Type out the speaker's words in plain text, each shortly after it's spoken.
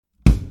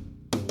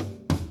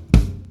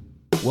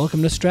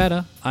Welcome to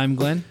Strata. I'm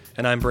Glenn.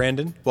 And I'm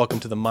Brandon. Welcome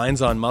to the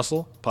Minds on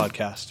Muscle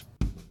podcast.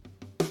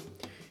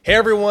 Hey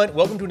everyone,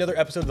 welcome to another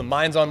episode of the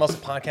Minds on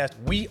Muscle podcast.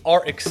 We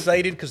are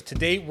excited because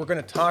today we're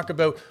going to talk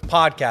about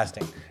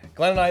podcasting.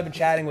 Glenn and I have been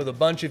chatting with a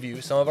bunch of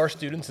you, some of our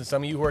students and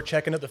some of you who are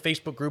checking out the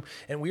Facebook group,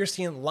 and we are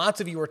seeing lots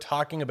of you are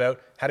talking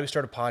about how do we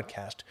start a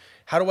podcast?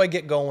 How do I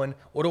get going?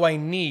 What do I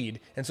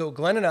need? And so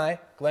Glenn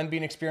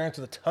being experienced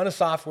with a ton of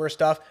software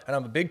stuff, and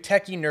I'm a big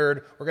techie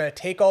nerd, we're going to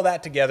take all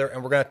that together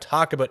and we're going to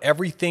talk about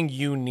everything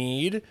you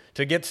need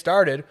to get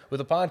started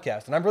with a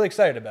podcast. And I'm really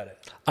excited about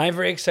it. I'm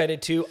very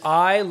excited too.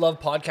 I love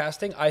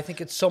podcasting. I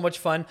think it's so much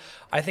fun.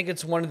 I think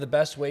it's one of the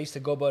best ways to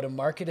go about a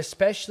market,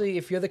 especially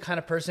if you're the kind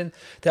of person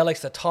that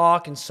likes to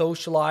talk and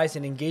socialize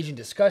and engage in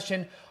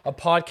discussion. A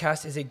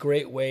podcast is a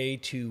great way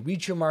to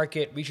reach your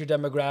market, reach your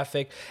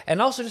demographic,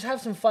 and also just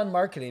have some fun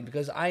marketing,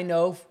 because I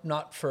know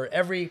not for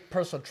every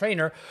personal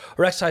trainer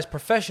or exercise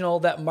professional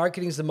that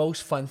marketing is the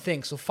most fun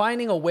thing. So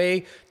finding a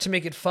way to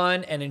make it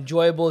fun and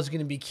enjoyable is going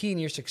to be key in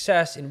your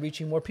success in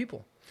reaching more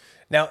people.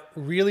 Now,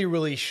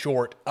 really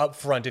short up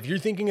front, if you're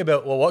thinking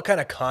about, well, what kind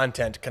of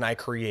content can I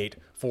create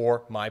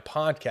for my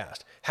podcast?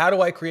 How do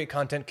I create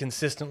content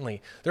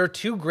consistently? There are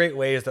two great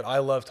ways that I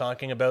love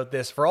talking about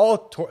this for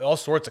all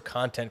sorts of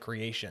content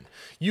creation.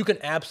 You can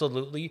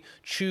absolutely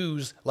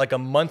choose like a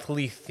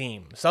monthly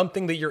theme,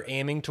 something that you're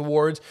aiming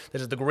towards that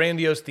is the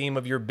grandiose theme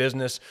of your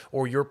business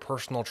or your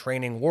personal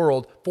training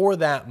world for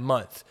that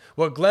month.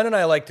 What Glenn and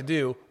I like to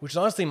do, which is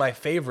honestly my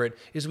favorite,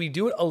 is we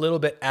do it a little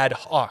bit ad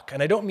hoc.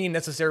 And I don't mean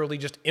necessarily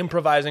just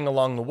improvising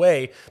along the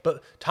way,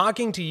 but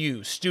talking to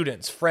you,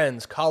 students,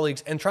 friends,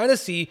 colleagues, and trying to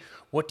see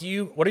what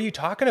are you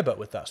talking about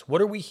with us?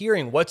 What are we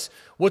hearing? What's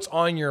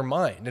on your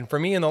mind? And for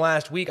me, in the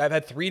last week, I've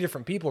had 3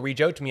 different people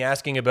reach out to me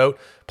asking about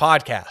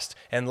podcast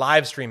and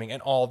live streaming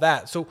and all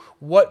that. So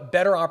what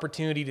better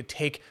opportunity to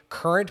take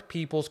current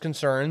people's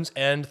concerns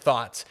and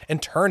thoughts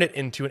and turn it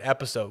into an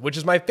episode, which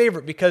is my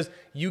favorite because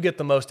you get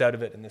the most out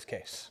of it in this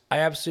case. I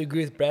absolutely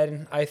agree with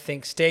Brandon. I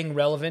think staying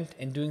relevant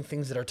and doing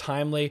things that are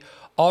timely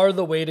are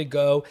the way to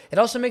go. It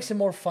also makes it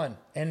more fun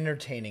and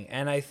entertaining.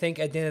 And I think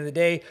at the end of the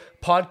day,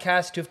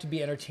 podcasts do have to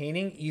be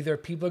entertaining. Either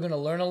people are going to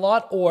learn a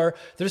lot or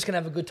they're just going to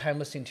have a good time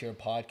listening to your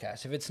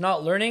podcast. If it's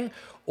not learning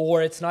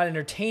or it's not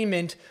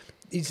entertainment,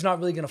 it's not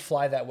really going to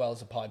fly that well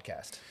as a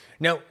podcast.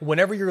 Now,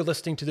 whenever you're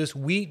listening to this,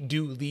 we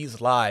do these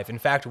live. In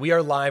fact, we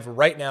are live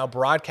right now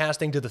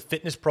broadcasting to the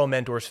Fitness Pro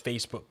Mentors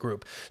Facebook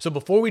group. So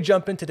before we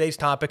jump in today's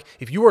topic,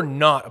 if you are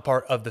not a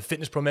part of the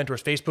Fitness Pro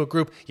Mentors Facebook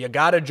group, you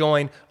got to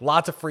join.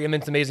 Lots of free,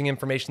 amazing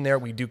information there.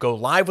 We do go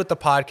live with the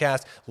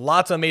podcast,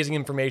 lots of amazing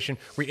information.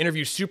 We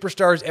interview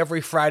superstars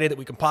every Friday that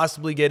we can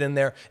possibly get in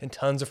there, and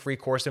tons of free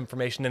course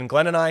information. And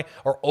Glenn and I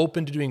are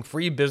open to doing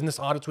free business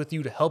audits with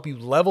you to help you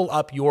level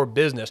up your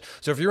business.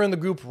 So if you're in the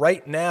group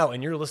right now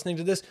and you're listening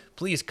to this,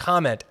 please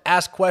comment,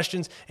 ask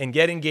questions, and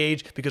get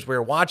engaged, because we're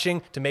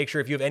watching to make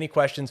sure if you have any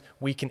questions,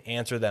 we can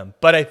answer them.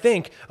 But I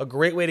think a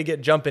great way to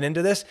get jumping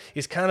into this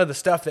is kind of the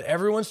stuff that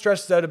everyone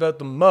stresses out about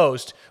the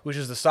most, which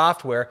is the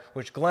software,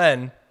 which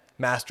Glenn,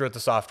 master at the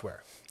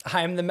software.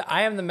 I am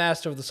the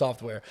master of the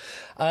software.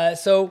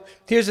 So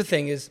here's the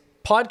thing is,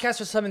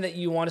 podcasts are something that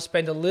you want to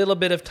spend a little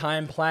bit of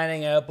time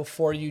planning out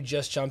before you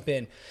just jump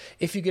in.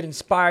 If you get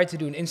inspired to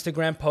do an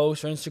Instagram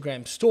post or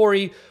Instagram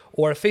story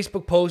or a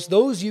Facebook post,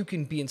 those you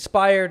can be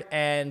inspired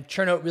and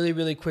churn out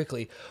really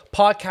quickly.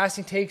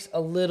 Podcasting takes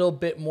a little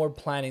bit more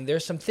planning.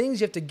 There's some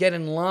things you have to get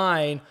in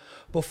line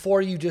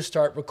before you just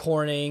start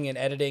recording and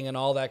editing and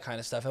all that kind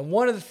of stuff. And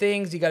one of the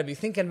things you got to be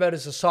thinking about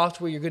is the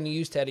software you're going to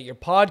use to edit your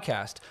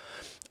podcast.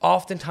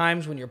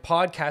 Oftentimes when you're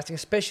podcasting,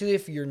 especially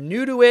if you're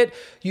new to it,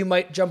 you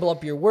might jumble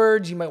up your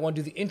words. You might want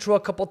to do the intro a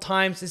couple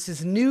times. This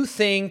is a new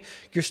thing.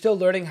 You're still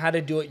learning how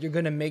to do it. You're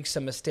going to make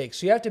some mistakes.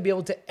 So you have to be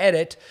able to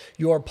edit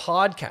your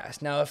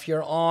podcast. Now, if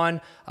you're on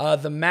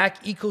the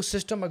Mac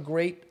ecosystem, a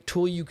great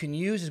tool you can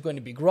use is going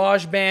to be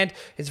GarageBand.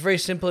 It's very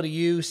simple to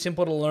use,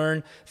 simple to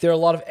learn. There are a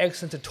lot of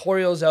excellent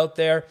tutorials out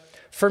there.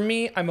 For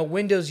me, I'm a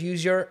Windows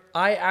user.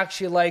 I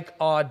actually like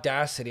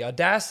Audacity.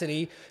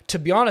 Audacity, to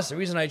be honest, the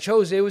reason I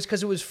chose it was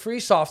because it was free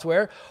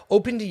software,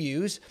 open to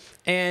use,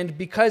 and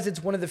because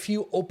it's one of the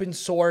few open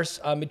source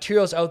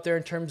materials out there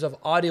in terms of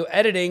audio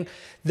editing,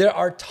 there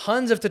are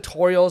tons of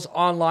tutorials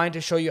online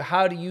to show you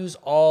how to use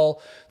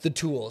all the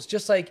tools.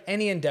 Just like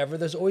any endeavor,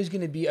 there's always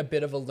going to be a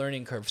bit of a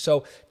learning curve.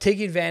 So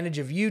taking advantage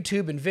of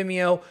YouTube and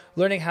Vimeo,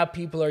 learning how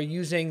people are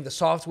using the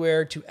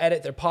software to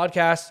edit their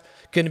podcasts,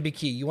 going to be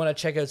key. You want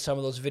to check out some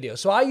of those videos.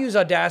 So I use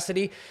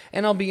Audacity,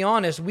 and I'll be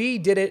honest, we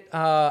did it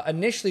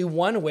initially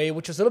one way,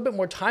 which was a little bit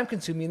more time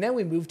consuming, and then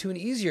we moved to an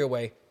easier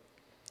way.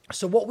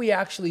 So what we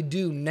actually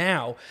do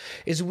now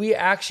is we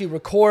actually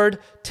record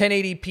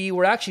 1080p.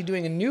 We're actually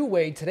doing a new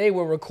way today.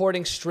 We're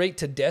recording straight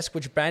to disk,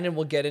 which Brandon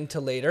will get into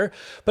later.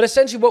 But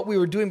essentially what we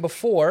were doing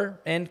before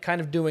and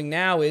kind of doing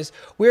now is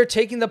we're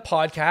taking the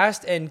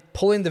podcast and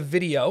pulling the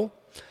video.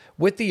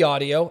 with the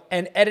audio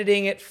and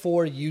editing it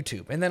for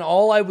YouTube. And then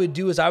all I would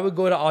do is I would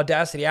go to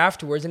Audacity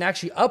afterwards and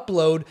actually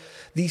upload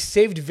the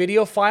saved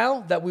video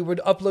file that we would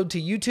upload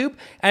to YouTube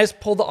and just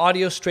pull the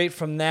audio straight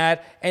from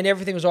that, and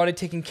everything was already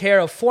taken care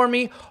of for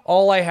me.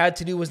 All I had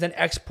to do was then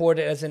export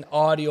it as an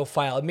audio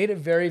file. It made it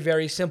very,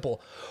 very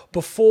simple.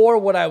 Before,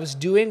 what I was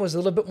doing was a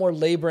little bit more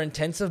labor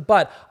intensive,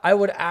 but I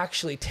would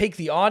actually take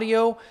the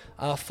audio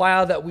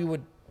file that we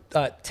would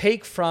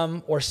take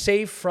from or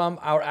save from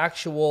our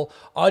actual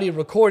audio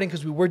recording,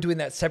 because we were doing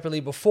that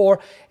separately before,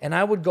 and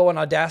I would go on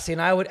Audacity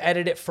and I would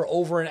edit it for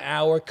over an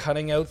hour,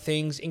 cutting out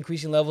things,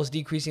 increasing levels,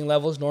 decreasing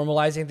levels,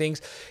 normalizing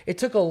things. It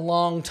took a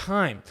long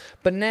time,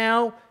 but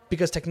now,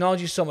 because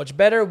technology is so much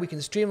better, we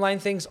can streamline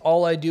things.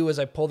 All I do is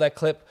I pull that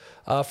clip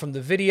from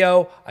the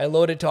video, I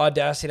load it to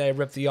Audacity, and I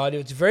rip the audio.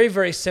 It's very,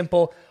 very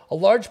simple. A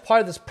large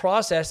part of this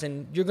process,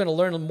 and you're going to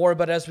learn more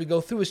about it as we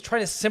go through, is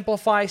trying to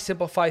simplify.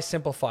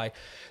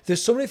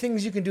 There's so many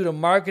things you can do to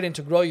market and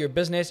to grow your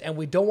business, and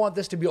we don't want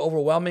this to be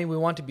overwhelming. We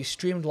want it to be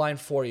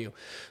streamlined for you.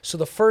 So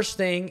the first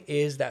thing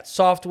is that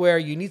software.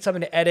 You need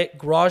something to edit.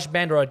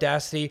 GarageBand or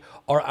Audacity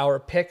are our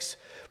picks.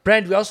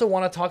 Brand, we also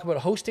want to talk about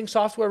hosting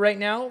software right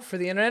now for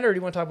the internet, or do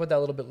you want to talk about that a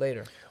little bit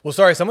later? Well,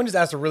 sorry, someone just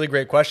asked a really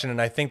great question, and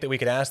I think that we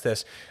could ask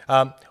this.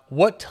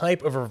 What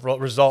type of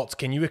results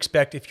can you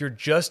expect if you're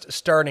just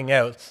starting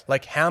out?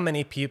 Like, how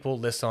many people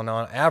listen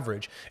on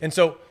average? And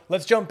so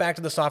let's jump back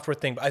to the software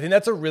thing. I think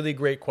that's a really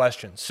great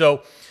question.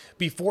 So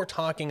before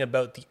talking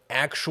about the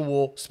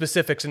actual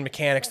specifics and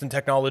mechanics and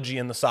technology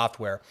in the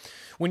software,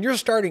 when you're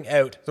starting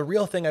out, the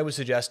real thing I would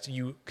suggest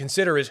you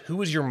consider is,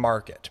 who is your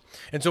market?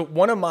 And so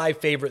one of my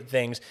favorite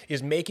things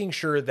is making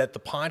sure that the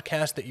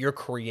podcast that you're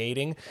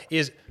creating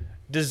is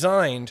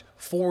designed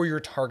for your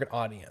target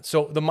audience.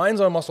 So the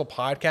Minds on Muscle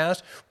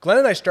podcast, Glenn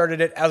and I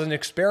started it as an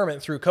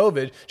experiment through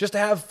COVID, just to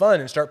have fun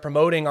and start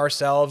promoting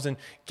ourselves and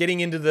getting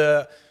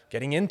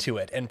into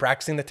it and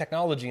practicing the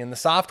technology and the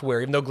software,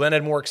 even though Glenn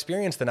had more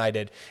experience than I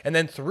did. And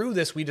then through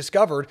this, we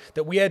discovered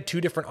that we had two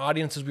different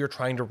audiences we were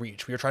trying to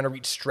reach. We were trying to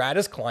reach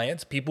Stratus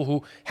clients, people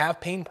who have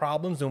pain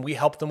problems, and we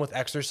help them with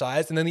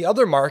exercise. And then the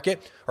other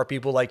market are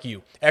people like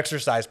you,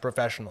 exercise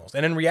professionals.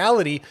 And in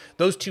reality,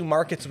 those two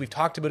markets we've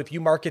talked about, if you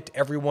market to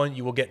everyone,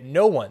 you will get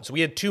no one. So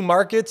we had two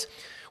markets.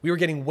 We were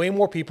getting way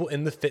more people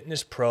in the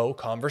fitness pro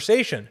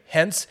conversation,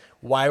 hence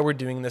why we're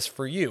doing this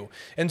for you.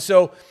 And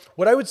so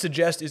what I would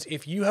suggest is,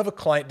 if you have a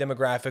client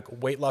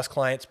demographic, weight loss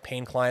clients,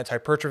 pain clients,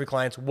 hypertrophy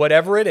clients,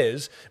 whatever it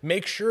is,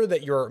 make sure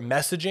that your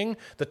messaging,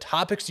 the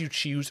topics you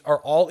choose, are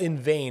all in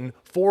vein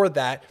for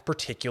that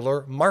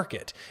particular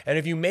market. And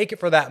if you make it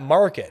for that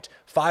market,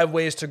 5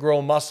 ways to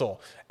grow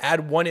muscle,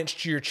 add 1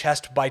 inch to your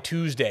chest by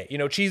Tuesday,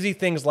 cheesy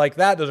things like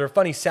that. Those are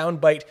funny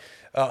soundbite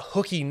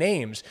hooky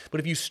names. But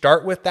if you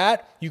start with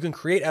that, you can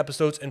create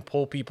episodes and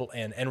pull people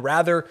in. And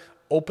rather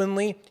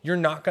openly, you're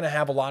not going to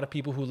have a lot of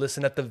people who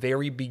listen at the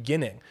very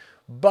beginning.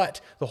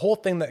 But the whole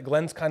thing that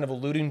Glenn's kind of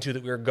alluding to,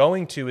 that we're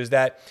going to, is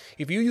that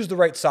if you use the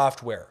right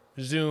software,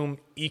 Zoom,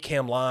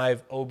 Ecamm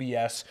Live,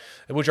 OBS,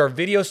 which are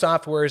video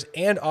softwares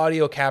and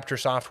audio capture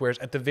softwares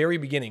at the very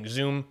beginning,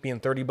 Zoom being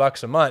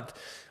 $30 a month,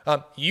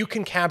 you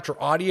can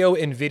capture audio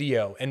and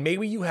video, and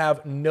maybe you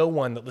have no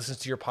one that listens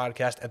to your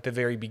podcast at the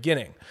very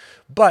beginning.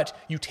 But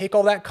you take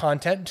all that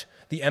content,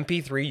 the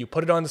MP3, you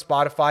put it on the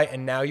Spotify,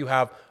 and now you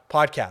have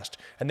podcast.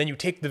 And then you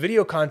take the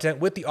video content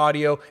with the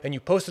audio and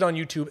you post it on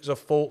YouTube as a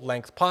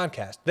full-length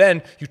podcast.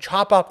 Then you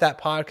chop up that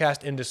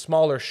podcast into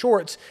smaller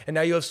shorts, and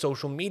now you have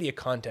social media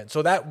content.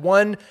 So that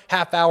 1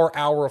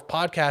 half-hour of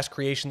podcast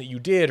creation that you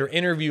did, or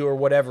interview, or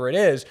whatever it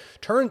is,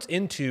 turns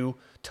into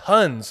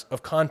tons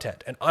of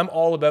content. And I'm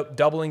all about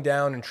doubling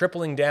down and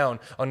tripling down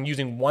on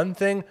using one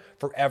thing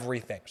for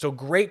everything. So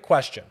great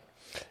question.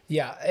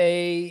 Yeah,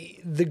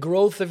 the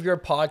growth of your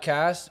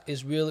podcast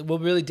will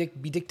really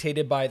be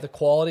dictated by the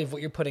quality of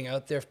what you're putting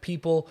out there. If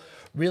people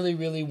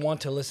really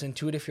want to listen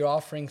to it, if you're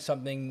offering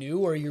something new,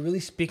 or you're really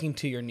speaking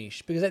to your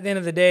niche. Because at the end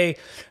of the day,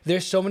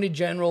 there's so many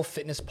general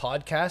fitness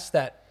podcasts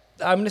that,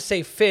 I'm going to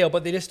say, fail,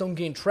 but they just don't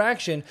gain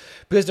traction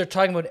because they're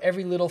talking about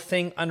every little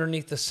thing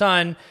underneath the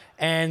sun,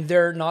 and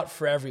they're not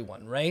for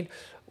everyone, right?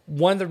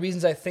 One of the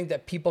reasons I think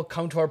that people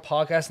come to our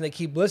podcast and they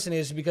keep listening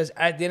is because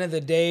at the end of the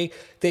day,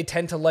 they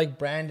tend to like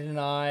Brandon and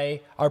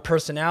I, our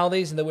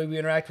personalities and the way we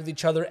interact with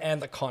each other,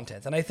 and the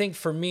content. And I think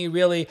for me,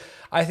 really,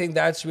 I think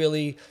that's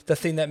really the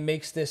thing that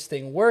makes this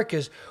thing work,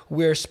 is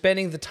we're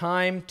spending the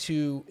time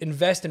to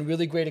invest in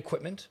really great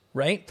equipment,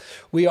 right?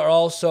 We are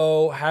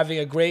also having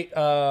a great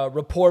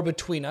rapport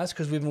between us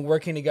because we've been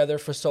working together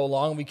for so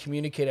long. We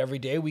communicate every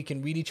day. We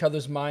can read each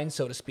other's minds,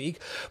 so to speak.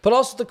 But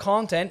also the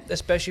content,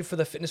 especially for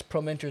the Fitness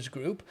Pro Mentors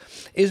group,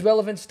 is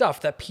relevant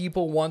stuff that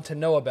people want to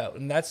know about.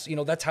 And that's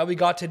how we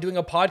got to doing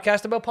a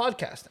podcast about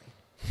podcasting.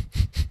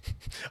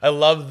 I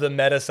love the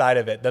meta side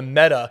of it. The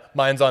meta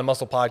Minds on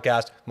Muscle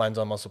podcast, Minds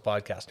on Muscle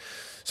podcast.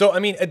 So, I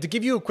mean, to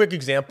give you a quick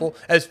example,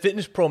 as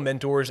Fitness Pro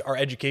Mentors, our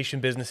education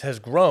business has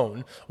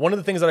grown. One of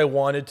the things that I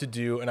wanted to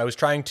do, and I was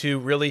trying to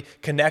really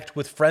connect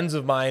with friends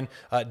of mine,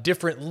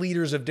 different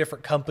leaders of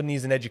different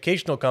companies and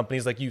educational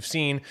companies, like you've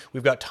seen.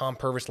 We've got Tom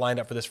Purvis lined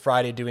up for this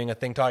Friday doing a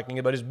thing talking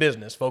about his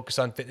business, Focus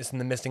on Fitness and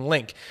the Missing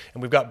Link.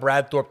 And we've got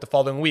Brad Thorpe the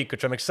following week,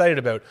 which I'm excited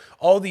about.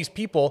 All these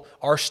people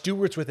are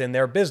stewards within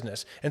their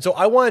business. And so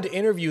I wanted to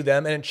interview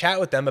them and chat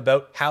with them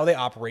about how they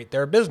operate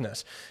their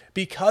business.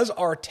 Because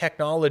our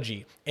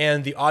technology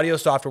and the audio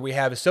software we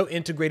have is so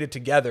integrated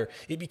together,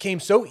 it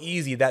became so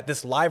easy that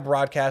this live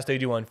broadcast I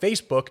do on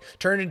Facebook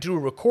turned into a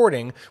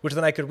recording, which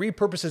then I could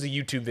repurpose as a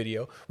YouTube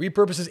video,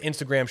 repurpose as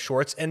Instagram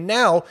shorts, and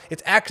now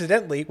it's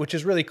accidentally, which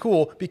is really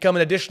cool, become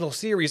an additional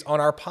series on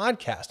our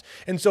podcast.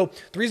 And so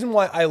the reason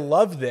why I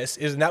love this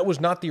is, and that was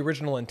not the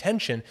original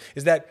intention,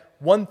 is that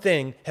one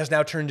thing has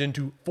now turned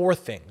into four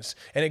things,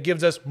 and it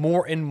gives us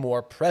more and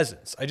more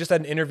presence. I just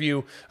had an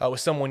interview with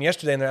someone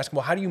yesterday, and they're asking,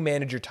 well, how do you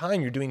manage your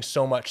time? You're doing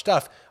so much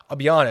stuff. I'll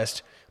be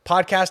honest,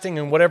 podcasting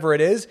and whatever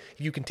it is,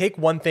 if you can take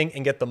one thing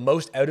and get the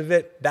most out of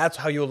it, that's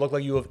how you'll look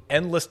like you have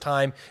endless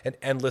time and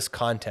endless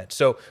content.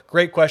 So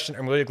great question.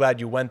 I'm really glad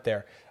you went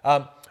there.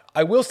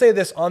 I will say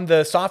this on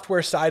the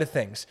software side of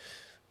things.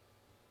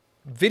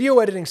 Video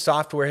editing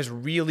software has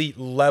really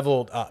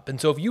leveled up. And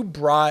so if you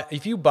buy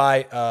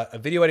a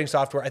video editing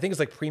software, I think it's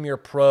like Premiere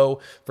Pro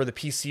for the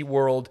PC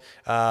world.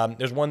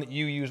 There's one that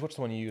you use. What's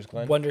the one you use,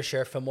 Glenn?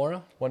 Wondershare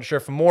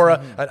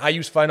Filmora. And I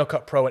use Final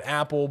Cut Pro and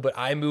Apple, but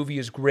iMovie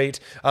is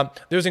great.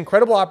 There's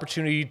incredible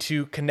opportunity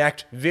to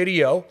connect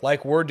video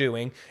like we're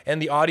doing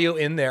and the audio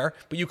in there,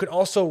 but you can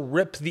also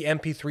rip the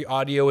MP3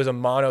 audio as a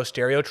mono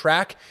stereo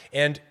track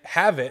and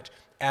have it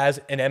as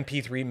an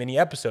MP3 mini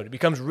episode. It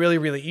becomes really,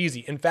 really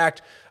easy. In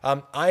fact,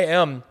 I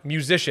am a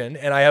musician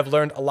and I have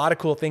learned a lot of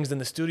cool things in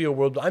the studio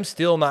world, but I'm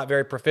still not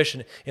very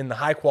proficient in the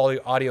high quality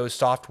audio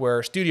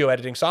software, studio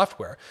editing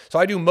software. So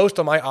I do most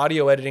of my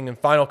audio editing in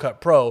Final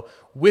Cut Pro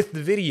with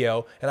the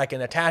video, and I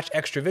can attach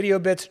extra video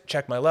bits,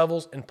 check my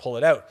levels, and pull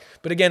it out.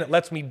 But again, it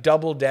lets me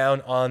double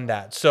down on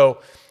that. So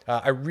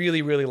I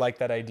really, really like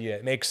that idea.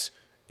 It makes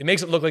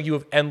it look like you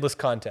have endless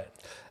content.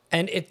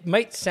 And it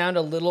might sound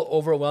a little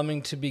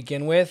overwhelming to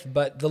begin with,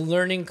 but the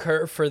learning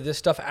curve for this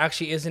stuff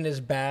actually isn't as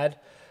bad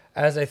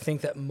as I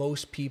think that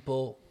most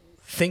people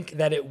think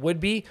that it would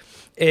be.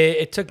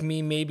 It took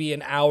me maybe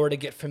an hour to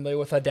get familiar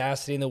with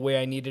Audacity and the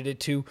way I needed it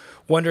to.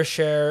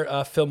 Wondershare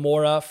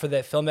Filmora for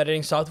the film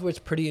editing software. It's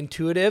pretty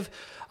intuitive.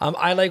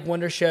 I like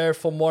Wondershare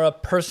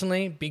Filmora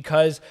personally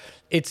because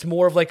it's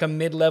more of like a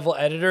mid-level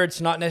editor. It's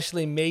not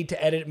necessarily made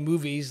to edit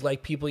movies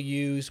like people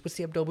use. What's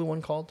the Adobe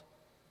one called?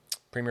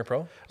 Premiere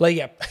Pro? Like,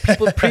 yeah,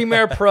 people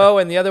Premiere Pro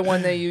and the other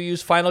one that you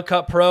use, Final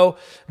Cut Pro.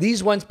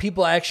 These ones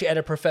people actually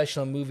edit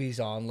professional movies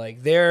on.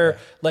 Like,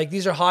 like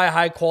these are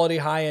high quality,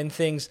 high-end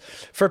things.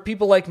 For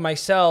people like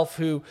myself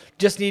who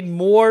just need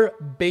more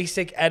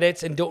basic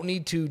edits and don't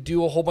need to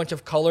do a whole bunch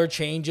of color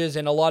changes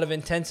and a lot of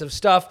intensive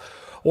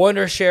stuff,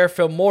 Wondershare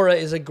Filmora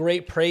is a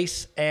great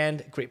price,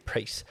 and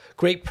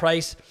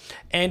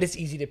it's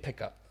easy to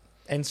pick up.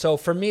 And so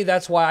for me,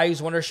 that's why I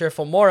use Wondershare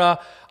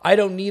Filmora. I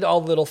don't need all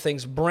the little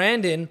things.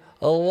 Brandon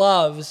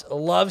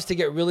loves to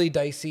get really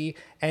dicey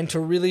and to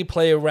really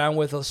play around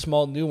with the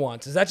small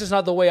nuances. That's just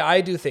not the way I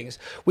do things.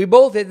 We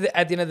both, at the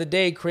end of the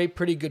day, create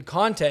pretty good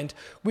content.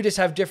 We just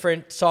have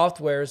different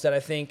softwares that I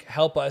think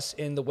help us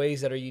in the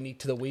ways that are unique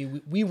to the way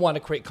we want to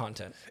create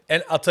content.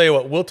 And I'll tell you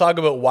what, we'll talk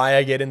about why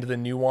I get into the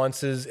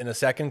nuances in a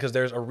second, because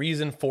there's a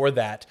reason for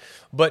that.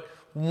 But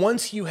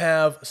once you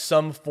have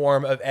some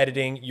form of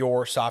editing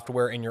your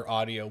software and your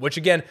audio, which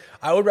again,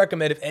 I would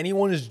recommend if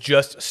anyone is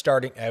just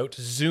starting out,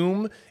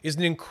 Zoom is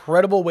an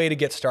incredible way to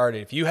get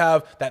started. If you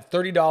have that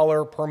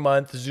 $30 per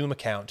month Zoom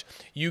account,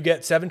 you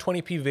get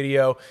 720p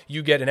video,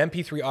 you get an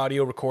MP3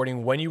 audio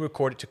recording when you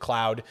record it to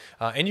cloud,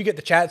 and you get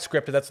the chat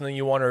script if that's something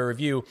you want to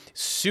review.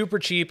 Super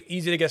cheap,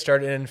 easy to get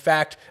started. And in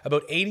fact,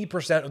 about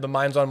 80% of the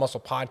Minds on Muscle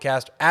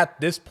podcast at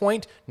this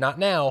point, not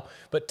now,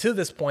 but to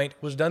this point,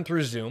 was done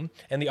through Zoom,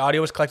 and the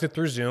audio was collected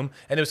through Zoom,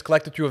 and it was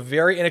collected through a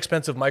very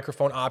inexpensive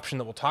microphone option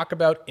that we'll talk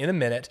about in a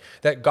minute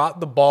that got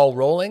the ball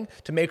rolling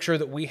to make sure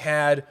that we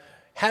had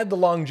the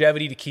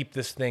longevity to keep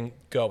this thing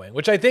going,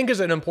 which I think is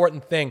an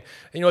important thing.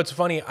 You know, it's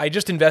funny, I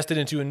just invested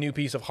into a new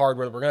piece of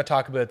hardware that we're going to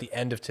talk about at the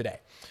end of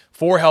today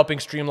for helping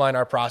streamline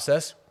our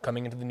process,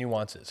 coming into the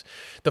nuances.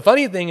 The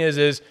funny thing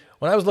is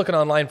when I was looking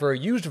online for a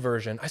used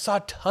version, I saw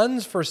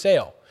tons for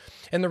sale.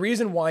 And the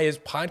reason why is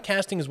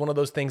podcasting is one of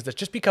those things that's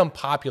just become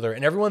popular,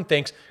 and everyone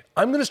thinks,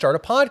 I'm going to start a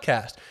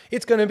podcast.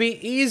 It's going to be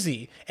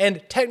easy.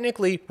 And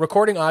technically,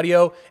 recording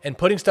audio and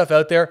putting stuff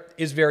out there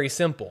is very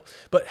simple.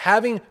 But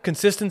having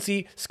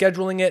consistency,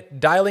 scheduling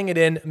it, dialing it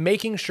in,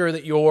 making sure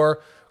that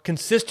you're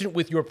consistent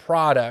with your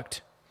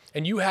product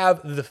and you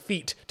have the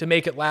feet to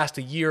make it last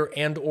a year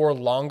and or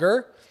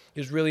longer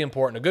is really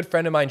important. A good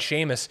friend of mine,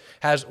 Seamus,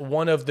 has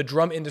one of the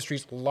drum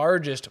industry's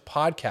largest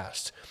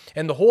podcasts.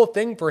 And the whole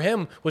thing for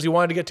him was he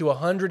wanted to get to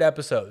 100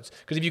 episodes.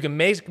 Because if you can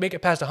make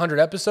it past 100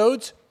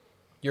 episodes,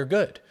 you're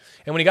good.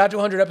 And when he got to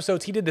 100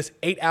 episodes, he did this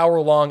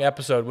 8-hour-long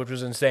episode, which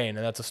was insane.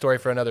 And that's a story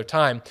for another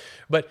time.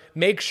 But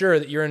make sure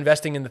that you're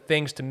investing in the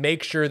things to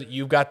make sure that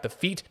you've got the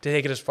feet to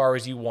take it as far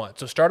as you want.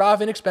 So start off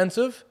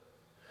inexpensive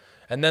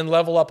and then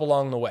level up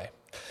along the way.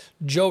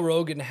 Joe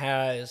Rogan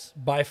has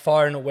by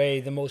far and away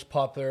the most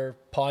popular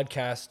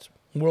podcast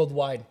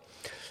worldwide.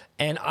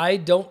 And I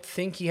don't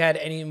think he had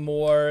any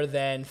more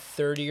than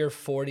 30 or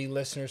 40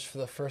 listeners for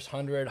the first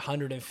 100,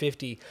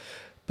 150.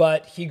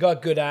 But he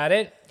got good at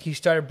it. He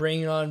started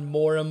bringing on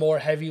more and more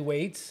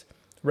heavyweights,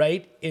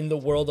 right, in the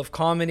world of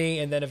comedy,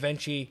 and then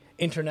eventually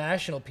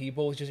international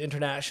people, which is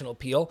international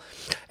appeal.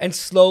 And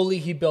slowly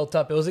he built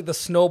up. It was like the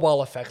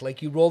snowball effect.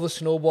 Like you roll the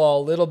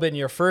snowball a little bit in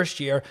your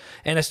first year,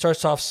 and it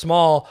starts off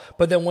small.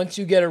 But then once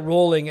you get it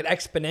rolling, it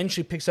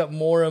exponentially picks up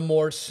more and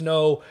more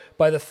snow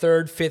by the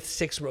third, fifth,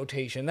 sixth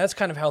rotation. That's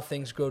kind of how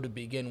things grow to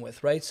begin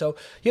with, right? So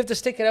you have to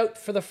stick it out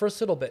for the first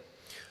little bit.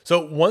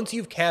 So once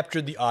you've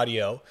captured the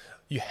audio,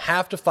 you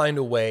have to find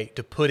a way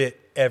to put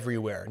it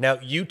everywhere. Now,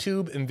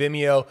 YouTube and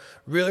Vimeo,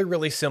 really,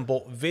 really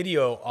simple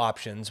video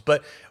options.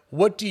 But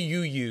what do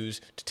you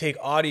use to take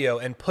audio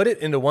and put it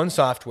into one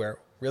software?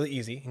 Really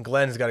easy. And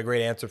Glenn has got a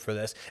great answer for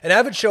this. And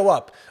have it show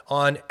up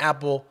on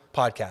Apple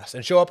Podcasts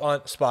and show up on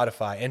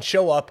Spotify and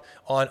show up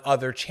on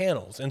other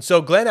channels. And so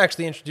Glenn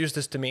actually introduced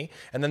this to me.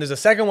 And then there's a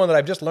second one that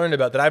I've just learned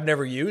about that I've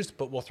never used,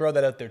 but we'll throw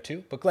that out there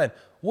too. But Glenn,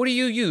 what do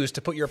you use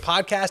to put your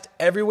podcast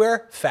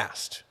everywhere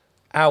fast?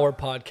 Our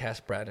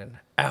podcast, Brandon.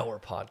 Our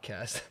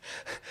podcast.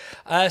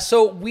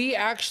 So we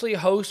actually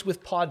host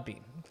with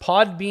Podbean.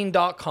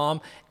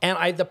 Podbean.com,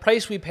 and the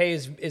price we pay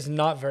is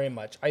not very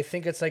much. I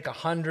think it's like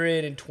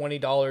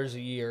 $120 a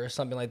year or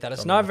something like that.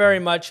 It's not very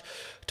much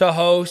to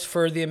host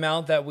for the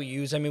amount that we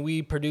use. I mean,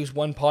 we produce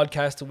one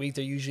podcast a week.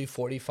 They're usually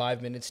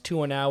 45 minutes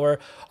to an hour.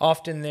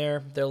 Often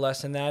they're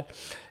less than that.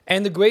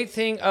 And the great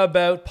thing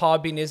about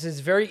Podbean is it's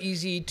very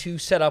easy to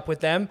set up with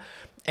them.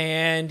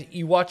 And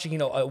you watch, a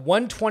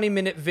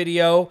 120-minute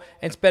video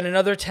and spend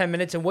another 10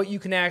 minutes. And what you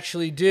can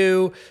actually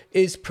do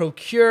is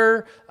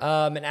procure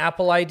an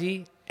Apple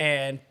ID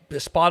and the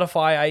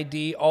Spotify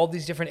ID, all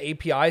these different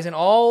APIs, and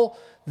all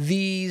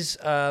these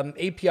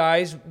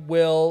APIs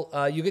will,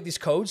 you get these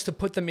codes to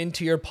put them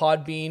into your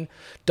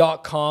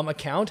podbean.com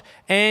account.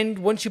 And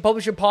once you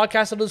publish your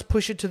podcast, it'll just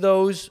push it to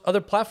those other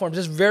platforms.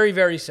 It's very,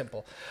 very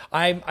simple.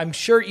 I'm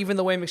sure even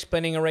the way I'm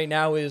explaining it right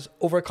now is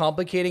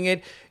overcomplicating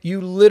it. You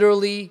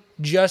literally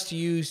just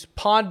use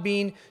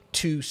Podbean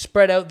to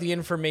spread out the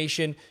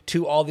information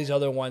to all these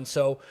other ones.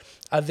 So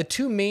the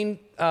two main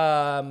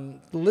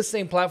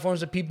listening platforms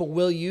that people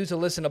will use to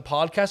listen to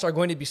podcasts are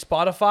going to be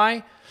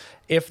Spotify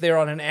if they're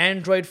on an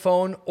Android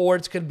phone, or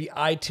it's going to be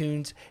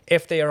iTunes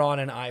if they are on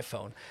an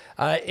iPhone.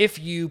 If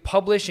you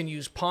publish and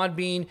use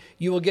Podbean,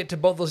 you will get to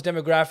both those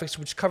demographics,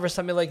 which cover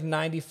something like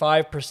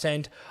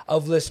 95%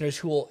 of listeners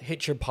who will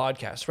hit your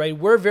podcast, right?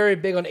 We're very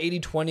big on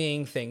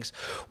 80-20ing things.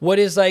 What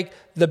is like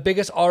the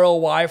biggest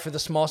ROI for the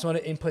smallest amount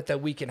of input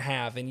that we can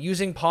have? And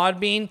using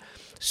Podbean,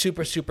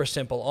 super, super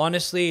simple.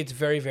 Honestly, it's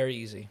very, very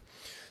easy.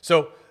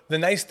 So the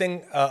nice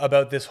thing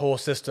about this whole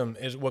system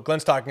is what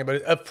Glenn's talking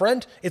about. Up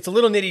front, it's a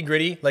little nitty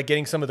gritty, like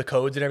getting some of the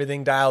codes and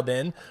everything dialed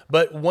in.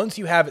 But once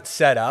you have it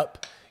set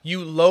up,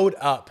 you load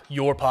up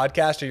your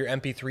podcast or your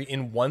MP3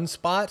 in one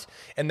spot,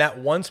 and that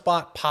one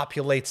spot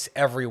populates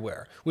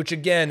everywhere, which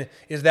again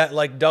is that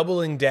like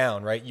doubling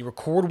down, right? You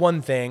record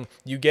one thing,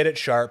 you get it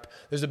sharp.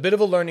 There's a bit of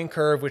a learning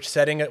curve with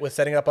setting it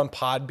up on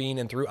Podbean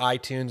and through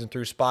iTunes and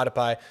through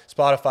Spotify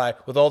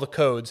with all the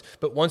codes.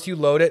 But once you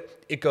load it,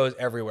 it goes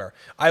everywhere.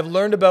 I've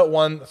learned about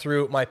one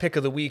through my Pick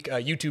of the Week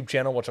YouTube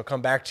channel, which I'll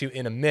come back to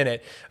in a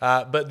minute.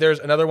 But there's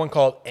another one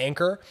called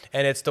Anchor,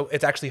 and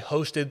it's actually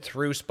hosted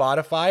through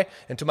Spotify.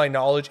 And to my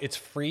knowledge, it's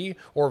free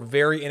or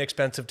very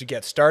inexpensive to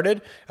get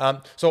started.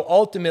 So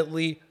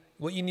ultimately,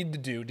 what you need to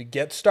do to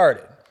get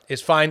started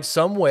is find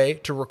some way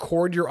to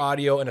record your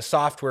audio and a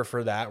software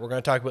for that. We're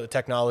going to talk about the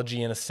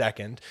technology in a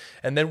second.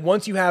 And then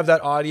once you have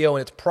that audio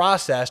and it's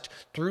processed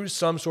through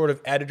some sort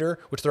of editor,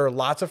 which there are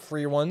lots of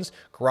free ones,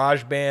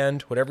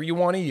 GarageBand, whatever you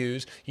want to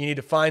use, you need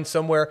to find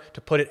somewhere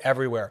to put it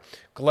everywhere.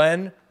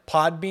 Glenn's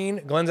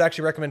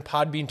actually recommend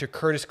Podbean to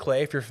Curtis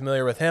Clay, if you're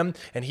familiar with him,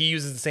 and he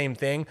uses the same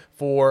thing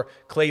for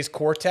Clay's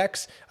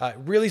Cortex.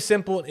 Really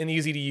simple and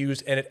easy to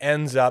use, and it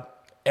ends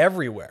up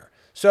everywhere.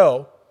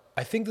 So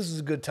I think this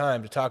is a good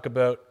time to talk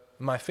about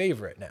my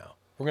favorite now.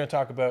 We're going to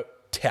talk about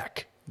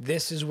tech.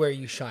 This is where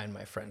you shine,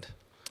 my friend.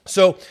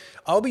 So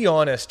I'll be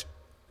honest,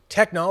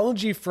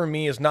 technology for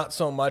me is not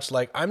so much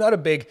like, I'm not a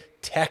big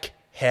tech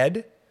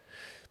head,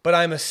 but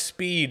I'm a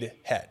speed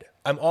head.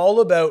 I'm all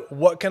about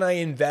what can I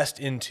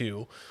invest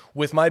into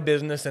with my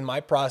business and my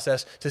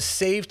process to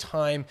save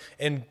time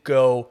and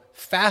go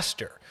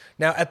faster.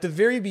 Now, at the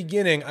very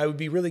beginning, I would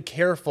be really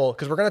careful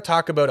because we're going to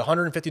talk about a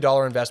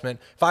 $150 investment,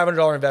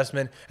 $500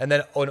 investment, and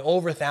then an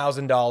over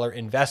 $1,000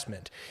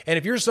 investment. And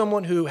if you're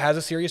someone who has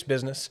a serious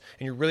business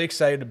and you're really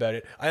excited about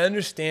it, I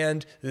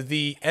understand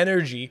the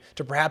energy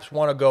to perhaps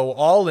want to go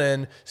all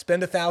in,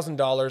 spend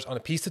 $1,000 on a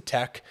piece of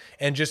tech,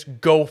 and just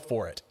go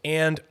for it.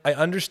 And I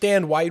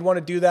understand why you'd want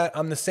to do that.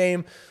 I'm the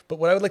same. But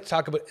what I would like to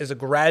talk about is a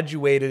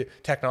graduated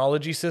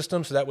technology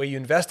system. So that way you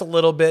invest a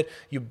little bit,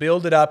 you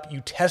build it up,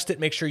 you test it,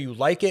 make sure you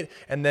like it,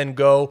 and then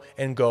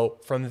go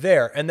from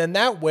there. And then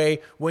that way,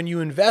 when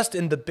you invest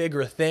in the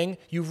bigger thing,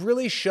 you've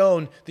really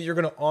shown that you're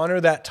going to honor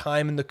that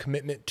time and the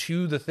commitment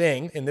to the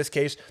thing, in this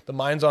case, the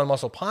Minds on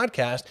Muscle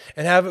podcast,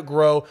 and have it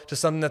grow to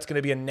something that's going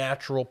to be a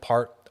natural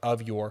part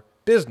of your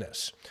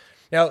business.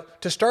 Now,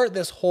 to start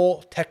this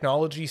whole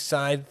technology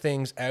side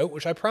things out,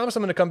 which I promise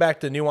I'm going to come back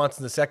to nuance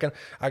in a second,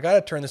 I got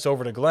to turn this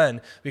over to Glenn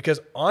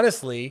because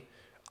honestly,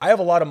 I have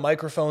a lot of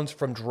microphones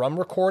from drum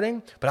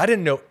recording, but I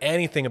didn't know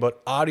anything about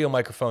audio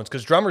microphones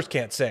because drummers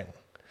can't sing.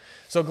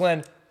 So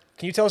Glenn,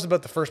 can you tell us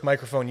about the first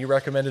microphone you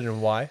recommended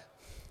and why?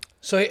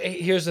 So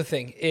here's the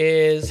thing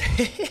is,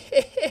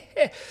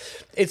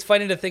 it's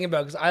funny to think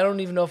about because I don't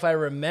even know if I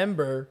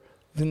remember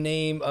the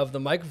name of the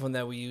microphone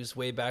that we used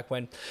way back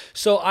when.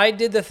 So I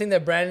did the thing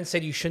that Brandon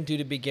said you shouldn't do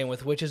to begin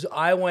with, which is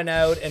I went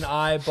out and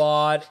I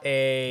bought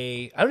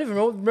I don't even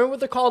remember what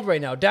they're called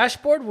right now.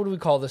 Dashboard? What do we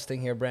call this thing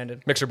here,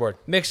 Brandon? Mixer board.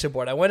 Mixer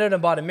board. I went out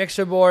and bought a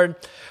mixer board.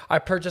 I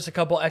purchased a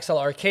couple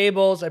XLR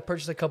cables. I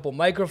purchased a couple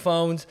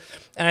microphones.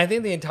 And I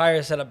think the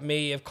entire setup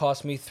may have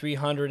cost me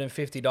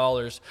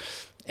 $350.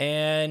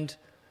 And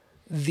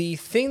the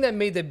thing that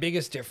made the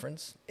biggest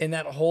difference in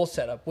that whole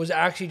setup was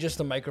actually just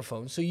the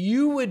microphone. So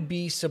you would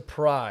be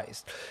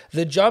surprised.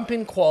 The jump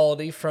in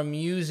quality from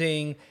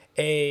using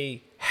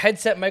a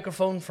headset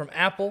microphone from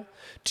Apple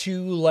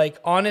to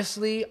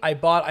honestly, I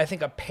bought, I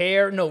think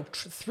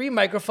 3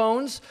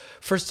 microphones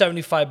for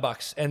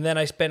 $75. And then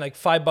I spent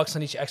 $5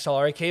 on each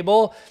XLR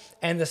cable.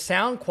 And the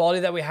sound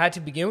quality that we had to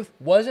begin with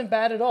wasn't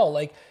bad at all.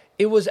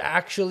 It was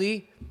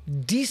actually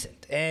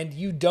decent. And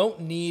you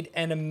don't need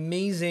an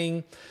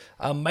amazing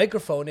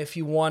microphone if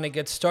you want to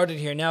get started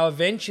here. Now,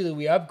 eventually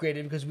we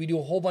upgraded because we do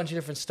a whole bunch of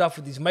different stuff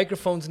with these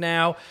microphones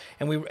now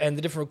and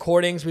the different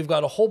recordings. We've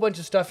got a whole bunch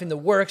of stuff in the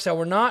works that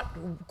we're not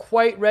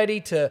quite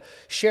ready to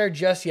share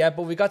just yet,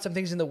 but we got some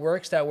things in the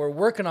works that we're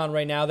working on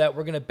right now that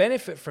we're going to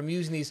benefit from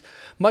using these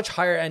much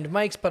higher end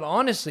mics. But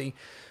honestly,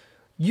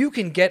 you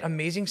can get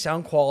amazing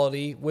sound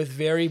quality with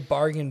very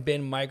bargain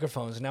bin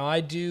microphones. Now,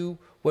 I do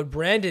what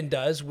Brandon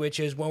does, which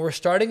is when we're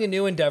starting a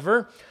new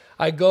endeavor,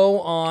 I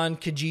go on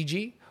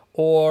Kijiji,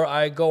 or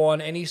I go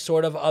on any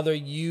sort of other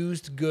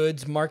used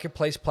goods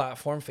marketplace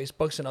platform.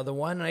 Facebook's another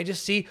one, and I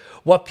just see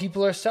what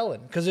people are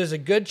selling because there's a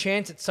good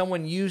chance that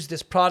someone used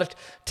this product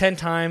 10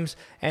 times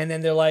and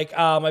then they're like,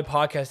 my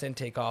podcast didn't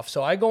take off.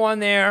 So I go on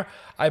there.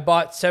 I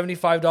bought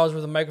 $75 worth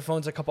of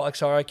microphones, a couple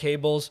XLR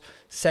cables,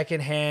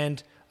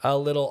 secondhand, a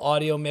little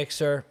audio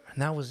mixer,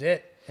 and that was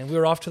it. And we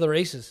were off to the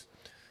races.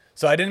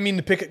 So I didn't mean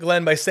to pick at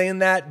Glenn by saying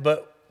that,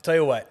 but tell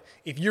you what,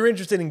 if you're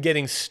interested in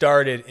getting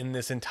started in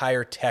this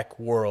entire tech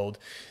world,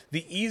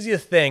 the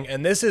easiest thing,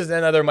 and this is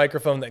another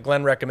microphone that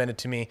Glenn recommended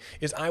to me,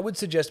 is I would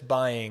suggest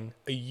buying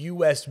a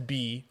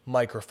USB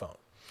microphone.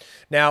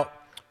 Now,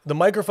 the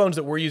microphones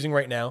that we're using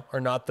right now are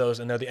not those,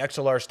 and they're the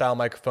XLR style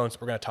microphones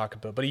we're going to talk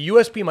about. But a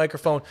USB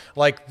microphone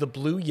like the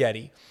Blue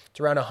Yeti, it's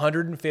around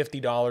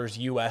 $150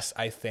 US,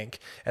 I think.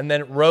 And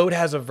then Rode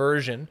has a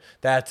version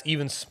that's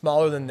even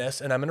smaller than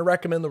this, and I'm going to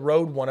recommend the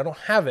Rode one. I don't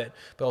have it,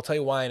 but I'll tell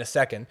you why in a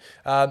second.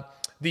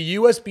 The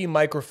USB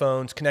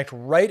microphones connect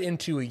right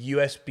into a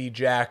USB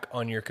jack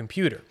on your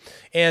computer,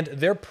 and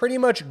they're pretty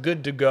much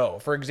good to go.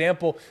 For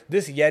example,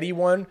 this Yeti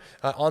one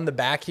on the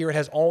back here, it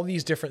has all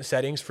these different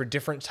settings for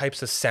different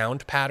types of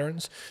sound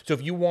patterns. So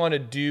if you want to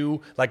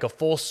do like a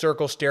full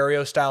circle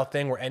stereo style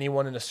thing where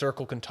anyone in a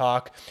circle can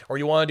talk, or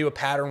you want to do a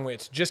pattern where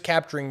it's just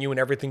capturing you and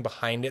everything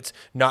behind it's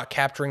not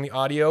capturing the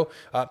audio,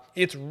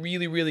 it's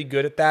really, really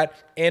good at that.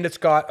 And it's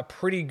got a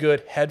pretty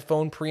good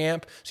headphone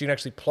preamp, so you can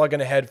actually plug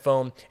in a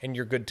headphone and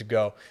you're good to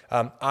go.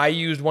 I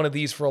used one of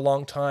these for a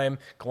long time.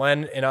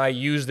 Glenn and I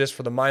used this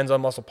for the Minds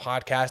on Muscle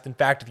podcast. In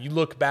fact, if you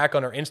look back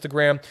on our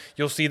Instagram,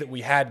 you'll see that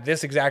we had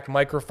this exact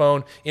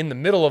microphone in the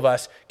middle of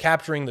us,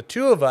 capturing the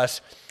two of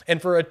us.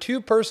 And for a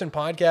 2-person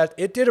podcast,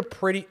 it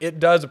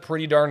does a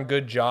pretty darn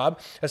good job,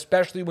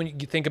 especially when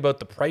you think about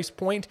the price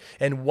point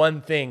and one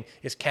thing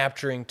is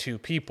capturing 2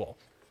 people.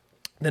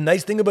 The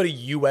nice thing about a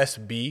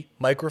USB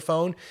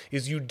microphone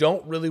is you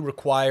don't really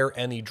require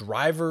any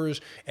drivers,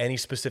 any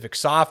specific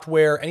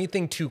software,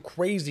 anything too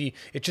crazy.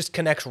 It just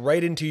connects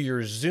right into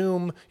your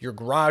Zoom, your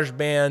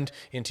GarageBand,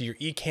 into your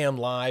Ecamm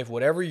Live,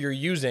 whatever you're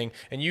using,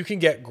 and you can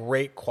get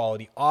great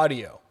quality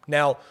audio.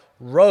 Now,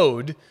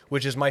 Rode,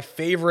 which is my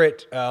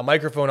favorite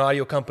microphone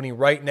audio company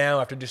right now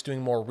after just doing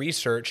more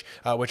research,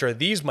 which are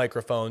these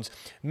microphones,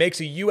 makes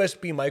a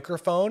USB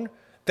microphone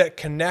that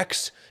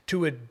connects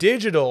to a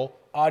digital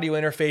audio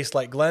interface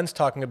like Glenn's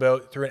talking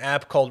about through an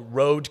app called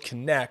Rode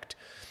Connect.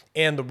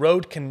 And the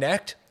Rode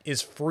Connect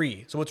is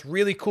free. So what's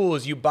really cool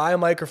is you buy a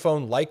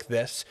microphone like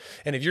this,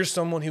 and if you're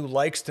someone who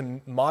likes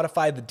to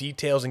modify the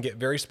details and get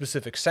very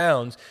specific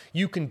sounds,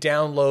 you can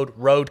download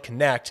Rode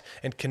Connect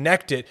and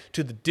connect it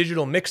to the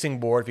digital mixing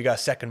board if you got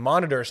a second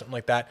monitor or something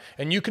like that,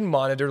 and you can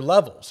monitor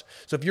levels.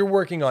 So if you're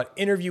working on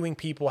interviewing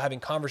people, having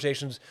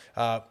conversations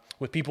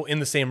with people in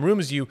the same room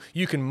as you,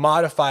 you can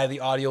modify the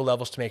audio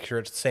levels to make sure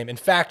it's the same. In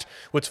fact,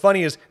 what's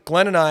funny is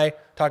Glenn and I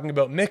talking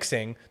about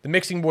mixing, the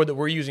mixing board that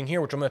we're using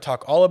here, which I'm going to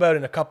talk all about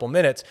in a couple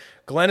minutes,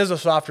 Glenn has a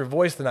softer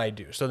voice than I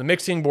do. So the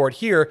mixing board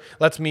here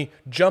lets me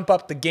jump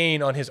up the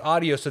gain on his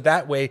audio so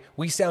that way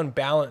we sound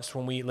balanced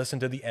when we listen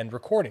to the end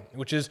recording,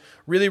 which is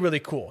really, really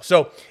cool.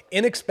 So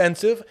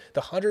inexpensive,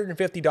 the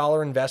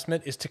 $150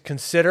 investment is to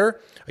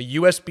consider a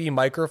USB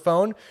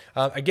microphone.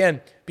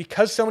 Again,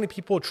 because so many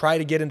people try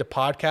to get into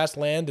podcast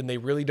land and they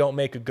really don't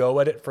make a go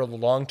at it for the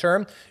long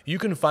term, you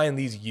can find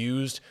these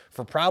used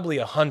for probably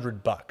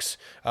 $100.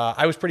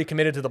 I was pretty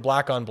committed to the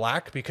black on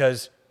black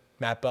because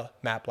Matt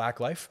Black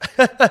life.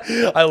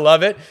 I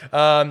love it.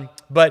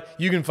 But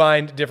you can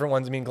find different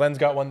ones. I mean, Glenn's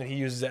got one that he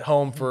uses at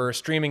home for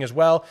streaming as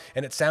well,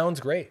 and it sounds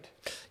great.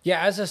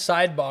 Yeah, as a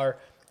sidebar,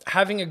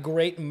 having a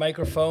great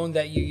microphone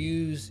that you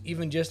use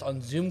even just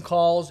on Zoom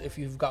calls, if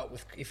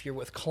you're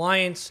with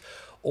clients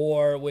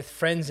or with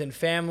friends and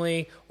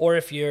family, or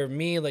if you're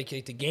me, like you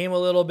like to game a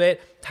little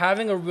bit,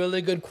 having a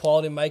really good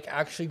quality mic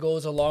actually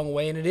goes a long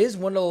way. And it is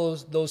one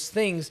of those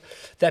things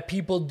that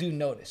people do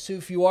notice. So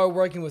if you are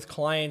working with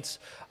clients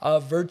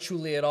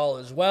virtually at all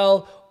as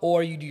well,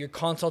 or you do your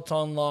consults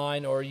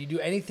online, or you do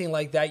anything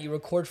like that, you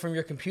record from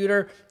your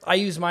computer. I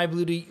use my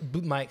Blue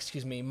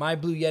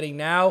Yeti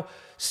now.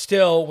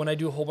 Still, when I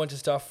do a whole bunch of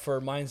stuff for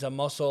Minds on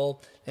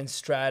Muscle and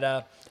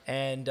Strata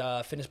and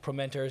Fitness Pro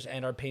Mentors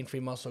and our Pain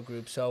Free Muscle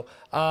group. So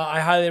I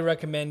highly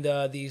recommend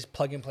these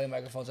plug and play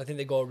microphones. I think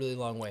they go a really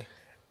long way.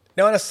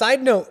 Now, on a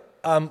side note,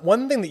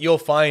 one thing that you'll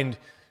find,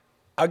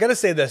 I've got to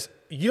say this,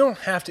 you don't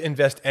have to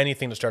invest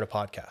anything to start a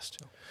podcast.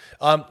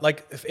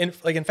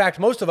 In fact,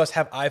 most of us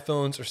have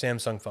iPhones or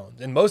Samsung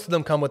phones, and most of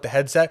them come with the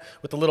headset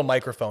with the little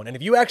microphone. And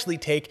if you actually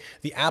take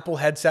the Apple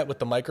headset with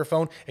the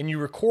microphone and you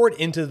record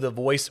into the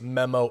Voice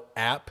Memo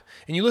app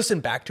and you listen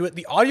back to it,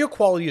 the audio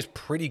quality is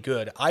pretty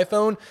good.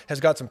 iPhone has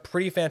got some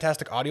pretty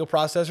fantastic audio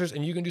processors,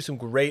 and you can do some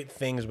great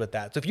things with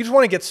that. So if you just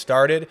want to get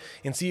started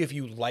and see if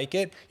you like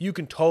it, you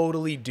can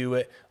totally do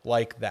it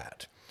like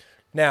that.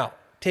 Now,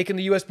 taking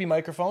the USB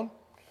microphone,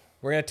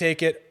 we're going to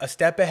take it a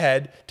step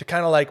ahead to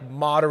kind of like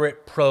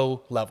moderate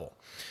pro level.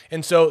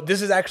 And so this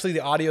is actually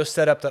the audio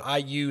setup that I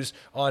use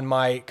on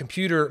my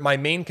computer, my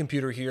main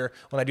computer here,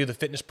 when I do the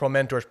Fitness Pro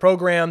Mentors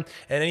program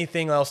and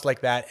anything else like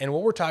that. And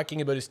what we're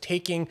talking about is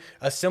taking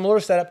a similar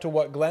setup to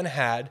what Glenn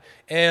had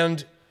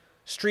and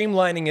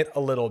streamlining it a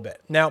little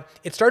bit. Now,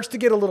 it starts to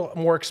get a little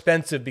more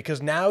expensive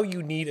because now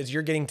you need, as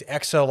you're getting to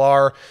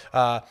XLR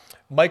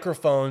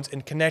microphones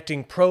and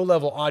connecting pro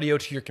level audio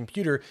to your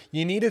computer,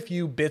 you need a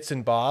few bits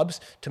and bobs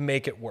to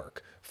make it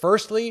work.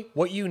 Firstly,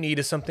 what you need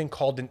is something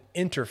called an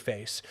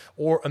interface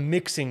or a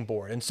mixing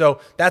board. And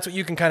so that's what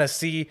you can kind of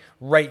see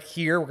right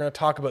here. We're going to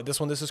talk about this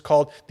one. This is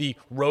called the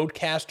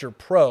Rodecaster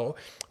Pro,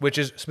 which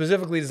is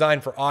specifically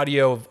designed for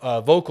audio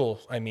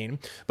vocals,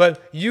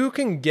 But you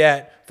can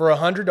get for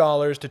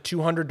 $100 to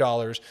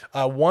 $200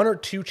 a 1 or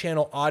 2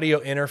 channel audio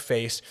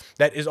interface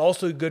that is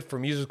also good for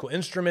musical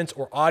instruments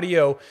or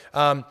audio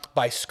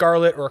by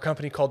Scarlett or a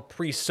company called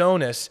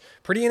PreSonus.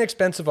 Pretty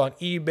inexpensive on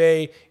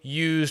eBay,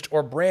 used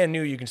or brand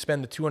new. You can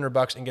spend the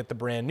 $200 and get the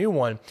brand new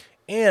one.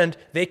 And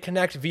they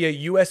connect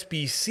via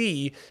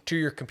USB-C to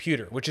your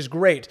computer, which is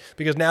great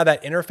because now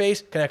that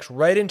interface connects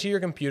right into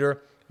your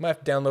computer. You might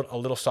have to download a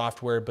little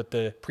software, but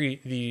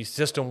the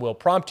system will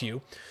prompt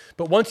you.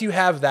 But once you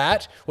have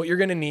that, what you're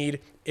going to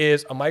need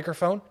is a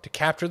microphone to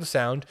capture the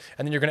sound,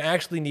 and then you're going to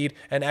actually need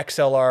an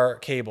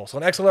XLR cable. So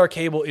an XLR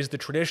cable is the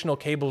traditional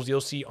cables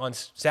you'll see on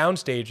sound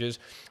stages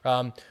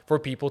for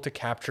people to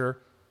capture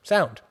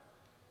sound.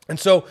 And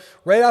so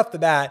right off the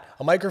bat,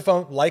 a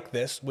microphone like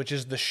this, which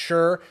is the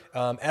Shure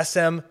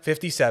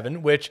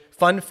SM57, which,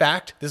 fun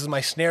fact, this is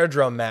my snare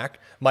drum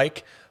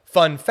mic.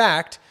 Fun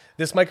fact,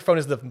 this microphone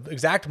is the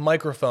exact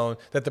microphone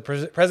that the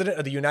President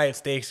of the United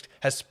States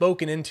has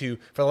spoken into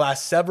for the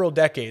last several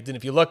decades. And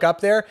if you look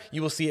up there,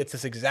 you will see it's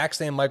this exact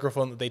same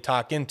microphone that they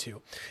talk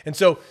into. And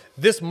so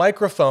this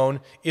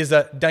microphone is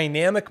a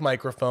dynamic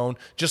microphone,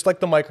 just like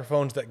the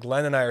microphones that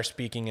Glenn and I are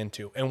speaking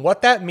into. And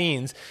what that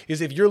means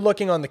is if you're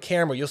looking on the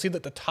camera, you'll see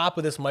that the top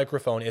of this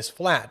microphone is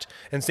flat,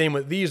 and same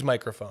with these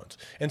microphones.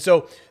 And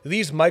so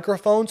these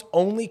microphones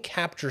only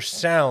capture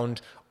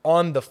sound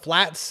on the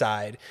flat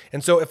side.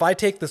 And so if I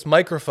take this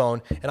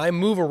microphone and I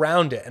move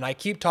around it and I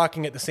keep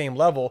talking at the same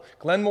level,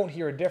 Glenn won't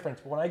hear a difference.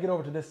 But when I get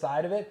over to this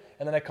side of it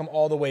and then I come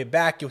all the way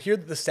back, you'll hear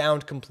that the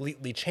sound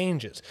completely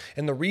changes.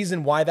 And the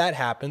reason why that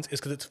happens is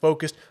because it's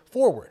focused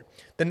forward.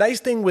 The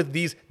nice thing with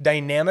these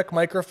dynamic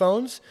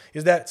microphones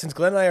is that since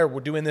Glenn and I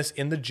we're doing this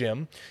in the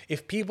gym,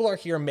 if people are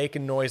here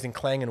making noise and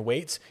clanging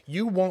weights,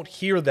 you won't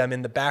hear them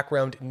in the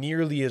background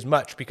nearly as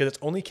much because it's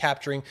only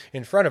capturing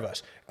in front of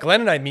us.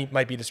 Glenn and I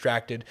might be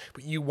distracted,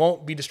 but you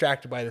won't be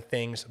distracted by the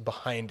things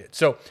behind it.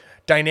 So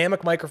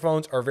dynamic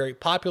microphones are very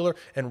popular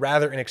and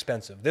rather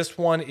inexpensive. This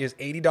one is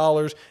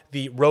 $80.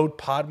 The Rode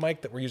Pod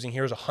mic that we're using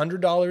here is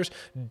 $100.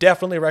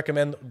 Definitely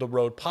recommend the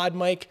Rode Pod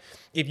mic.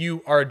 If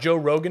you are a Joe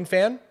Rogan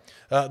fan,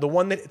 the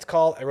one that it's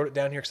called, I wrote it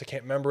down here because I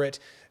can't remember it.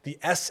 The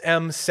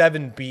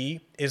SM7B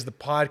is the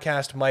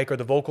podcast mic or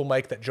the vocal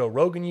mic that Joe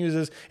Rogan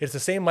uses. It's the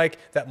same mic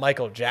that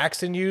Michael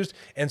Jackson used.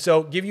 And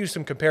so give you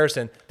some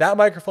comparison. That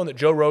microphone that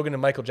Joe Rogan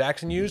and Michael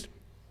Jackson used,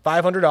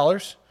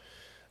 $500.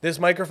 This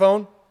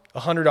microphone,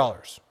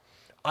 $100.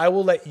 I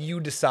will let you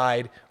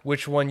decide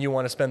which one you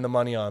want to spend the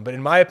money on. But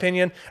in my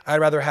opinion,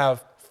 I'd rather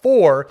have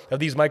 4 of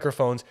these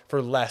microphones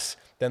for less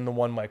than the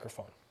one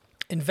microphone.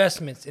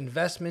 Investments.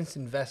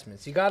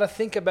 You got to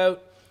think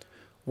about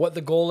what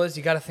the goal is.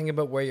 You got to think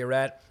about where you're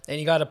at, and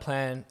you got to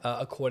plan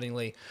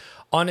accordingly.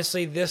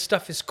 Honestly, this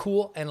stuff is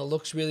cool, and it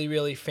looks really,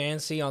 really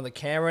fancy on the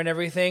camera and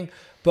everything.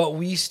 But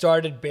we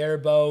started bare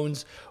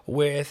bones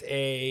with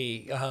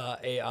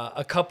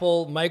a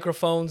couple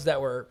microphones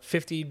that were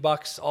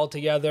 $50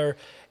 altogether,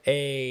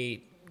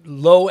 a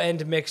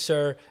low-end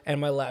mixer, and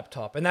my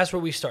laptop, and that's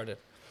where we started.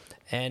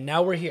 And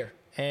now we're here,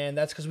 and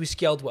that's because we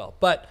scaled well.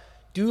 But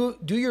do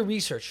your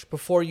research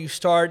before you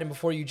start and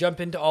before you jump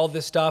into all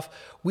this stuff.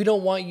 We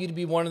don't want you to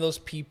be one of those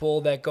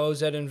people that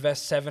goes out and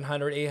invests $700,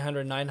 $800,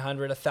 $900,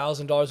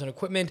 $1,000 in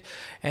equipment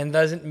and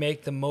doesn't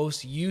make the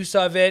most use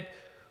of it.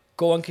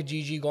 Go on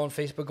Kijiji, go on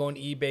Facebook, go on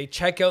eBay,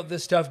 check out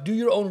this stuff, do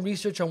your own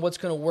research on what's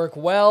going to work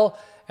well,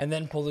 and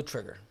then pull the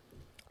trigger.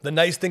 The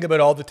nice thing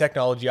about all the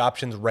technology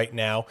options right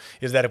now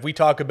is that if we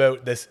talk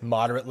about this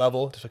moderate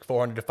level, just like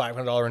 $400 to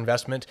 $500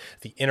 investment,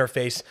 the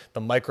interface, the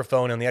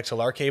microphone, and the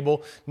XLR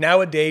cable,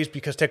 nowadays,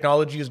 because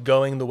technology is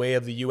going the way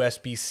of the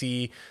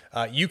USB-C,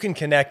 you can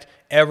connect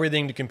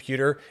everything to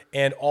computer,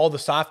 and all the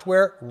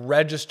software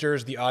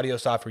registers the audio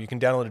software. You can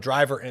download a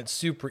driver, and it's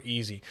super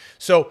easy.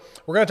 So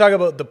we're going to talk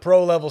about the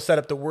pro level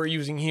setup that we're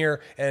using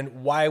here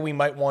and why we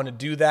might want to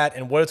do that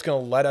and what it's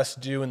going to let us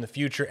do in the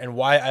future and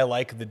why I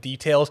like the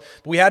details.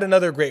 But we had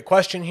another great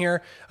question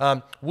here.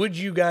 Would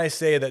you guys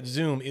say that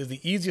Zoom is the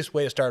easiest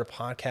way to start a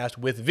podcast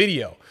with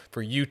video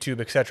for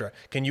YouTube, etc.?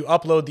 Can you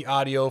upload the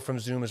audio from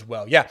Zoom as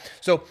well? Yeah.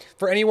 So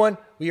for anyone,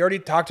 we already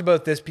talked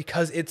about this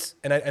because it's,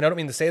 and I don't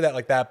mean to say that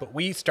like that, but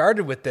we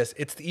started with this.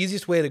 It's the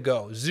easiest way to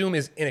go. Zoom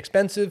is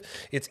inexpensive.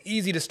 It's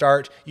easy to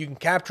start. You can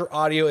capture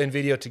audio and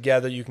video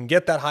together. You can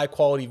get that high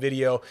quality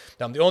video.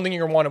 Now, the only thing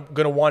you're going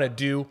to want to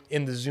do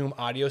in the Zoom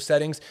audio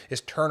settings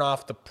is turn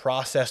off the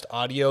processed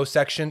audio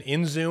section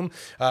in Zoom,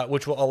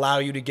 which will allow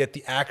you to get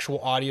the actual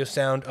audio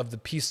sound of the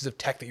pieces of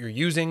tech that you're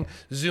using.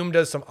 Zoom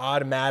does some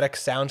automatic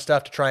sound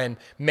stuff to try and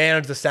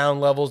manage the sound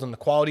levels and the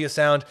quality of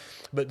sound,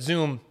 but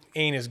Zoom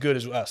ain't as good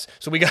as us.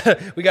 So we got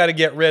to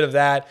get rid of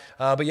that.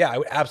 But yeah, I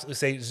would absolutely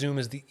say Zoom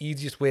is the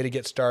easiest way to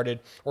get started,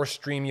 or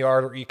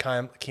StreamYard or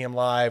Ecamm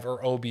Live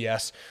or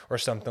OBS or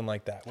something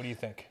like that. What do you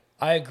think?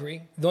 I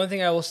agree. The only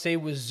thing I will say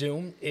with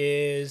Zoom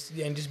is,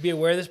 and just be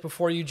aware of this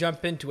before you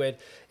jump into it,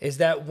 is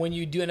that when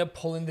you do end up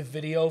pulling the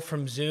video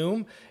from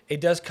Zoom, it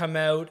does come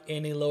out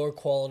in a lower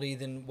quality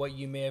than what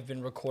you may have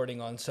been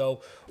recording on.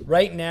 So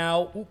right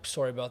now, oops,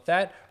 sorry about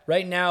that.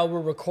 Right now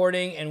we're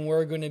recording and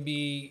we're going to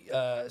be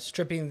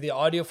stripping the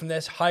audio from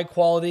this high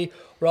quality.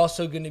 We're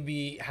also going to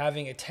be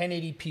having a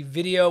 1080p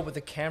video with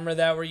the camera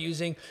that we're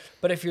using.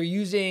 But if you're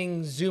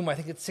using Zoom, I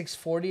think it's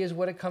 640 is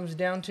what it comes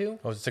down to.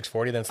 Oh, it's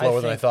 640? Then it's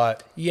lower than I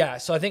thought. Yeah,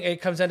 so I think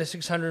it comes down to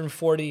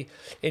 640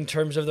 in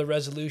terms of the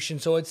resolution.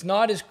 So it's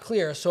not as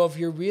clear. So if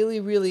you're really,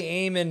 really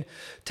aiming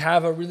to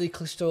have a really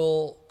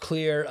crystal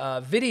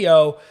clear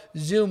video,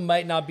 Zoom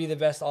might not be the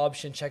best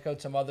option. Check out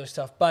some other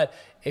stuff. But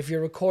if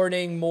you're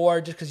recording more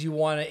just because you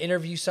want to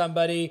interview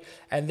somebody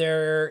and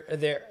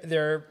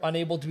they're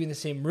unable to be in the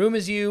same room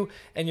as you,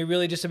 and you're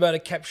really just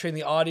about capturing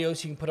the audio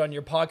so you can put on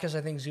your podcast,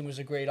 I think Zoom is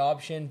a great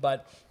option.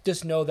 But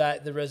just know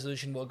that the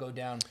resolution will go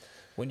down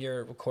when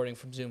you're recording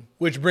from Zoom.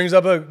 Which brings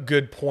up a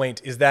good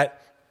point, is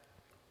that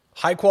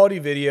high quality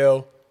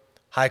video,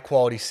 high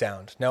quality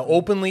sound. Now,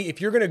 openly, if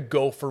you're going to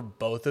go for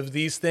both of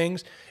these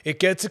things, it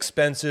gets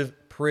expensive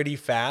pretty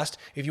fast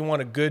if you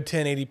want a good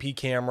 1080p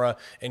camera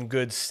and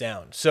good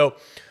sound. So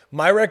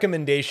my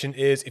recommendation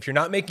is, if you're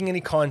not making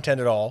any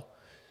content at all,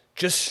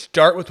 just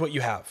start with what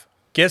you have.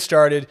 Get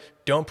started.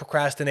 Don't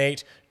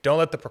procrastinate. Don't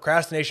let the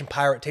procrastination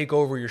pirate take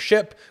over your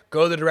ship.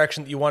 Go the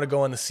direction that you want to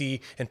go on the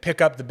sea and pick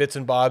up the bits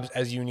and bobs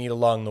as you need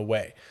along the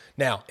way.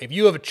 Now, if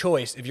you have a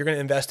choice, if you're going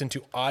to invest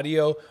into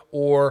audio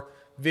or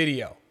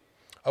video,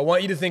 I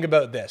want you to think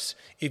about this.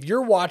 If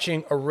you're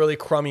watching a really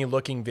crummy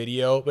looking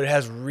video, but it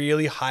has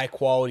really high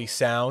quality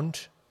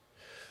sound,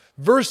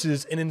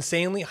 versus an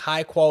insanely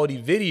high quality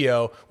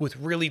video with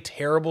really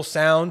terrible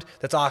sound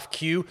that's off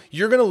cue,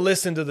 you're going to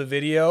listen to the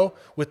video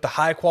with the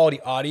high quality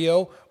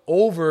audio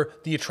over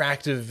the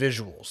attractive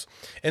visuals.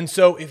 And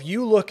so if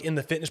you look in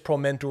the Fitness Pro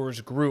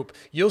Mentors group,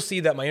 you'll see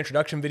that my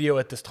introduction video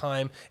at this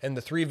time and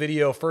the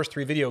first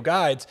three video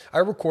guides I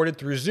recorded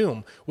through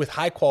Zoom with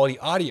high quality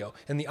audio.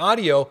 And the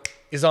audio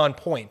is on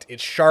point.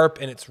 It's sharp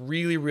and it's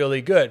really,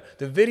 really good.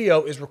 The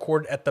video is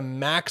recorded at the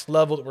max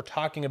level that we're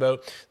talking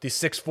about, the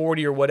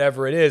 640 or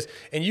whatever it is.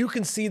 And you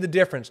can see the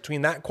difference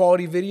between that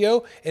quality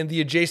video and the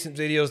adjacent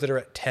videos that are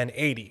at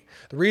 1080.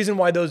 The reason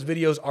why those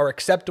videos are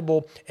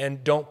acceptable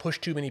and don't push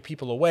too many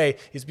people away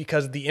is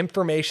because the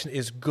information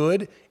is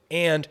good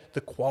and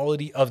the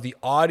quality of the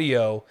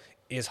audio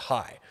is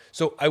high.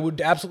 So I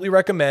would absolutely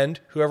recommend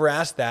whoever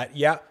asked that,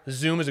 yeah,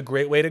 Zoom is a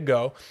great way to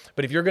go.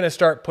 But if you're going to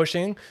start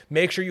pushing,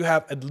 make sure you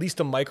have at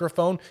least a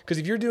microphone. Because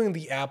if you're doing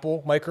the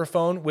Apple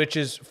microphone, which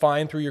is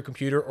fine through your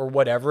computer or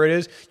whatever it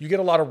is, you get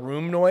a lot of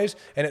room noise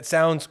and it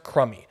sounds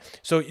crummy.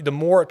 So the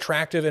more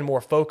attractive and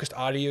more focused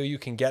audio you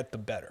can get, the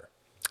better.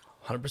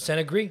 100%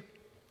 agree.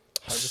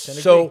 100%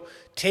 agree. So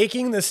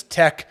taking this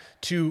tech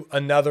to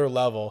another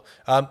level,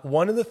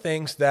 one of the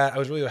things that I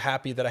was really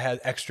happy that I had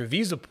extra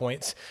Visa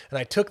points, and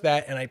I took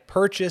that and I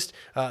purchased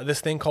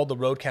this thing called the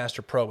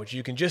Rodecaster Pro, which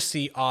you can just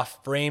see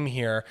off frame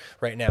here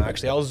right now.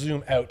 Actually, I'll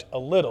zoom out a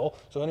little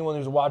so anyone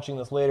who's watching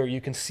this later, you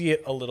can see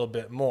it a little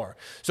bit more.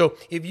 So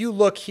if you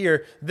look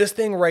here, this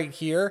thing right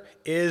here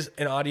is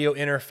an audio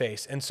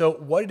interface. And so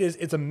what it is,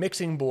 it's a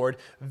mixing board,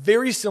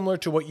 very similar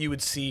to what you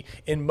would see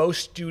in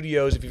most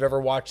studios if you've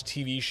ever watched a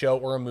TV show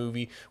or a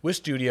movie with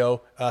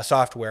studio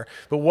software.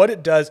 But what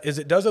it does is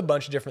it does a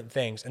bunch of different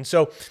things. And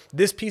so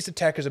this piece of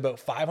tech is about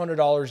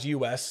 $500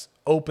 US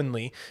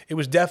openly. It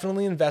was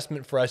definitely an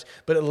investment for us,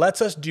 but it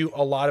lets us do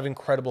a lot of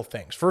incredible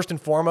things. First and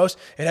foremost,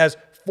 it has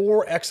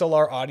 4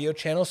 XLR audio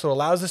channels, so it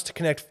allows us to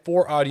connect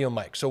 4 audio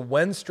mics. So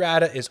when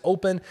Strata is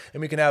open and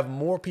we can have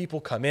more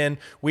people come in,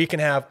 we can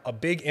have a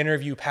big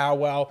interview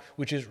powwow,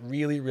 which is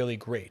really, really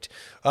great.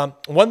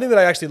 One thing that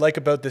I actually like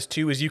about this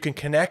too is you can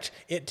connect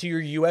it to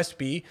your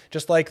USB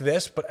just like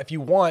this, but if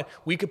you want,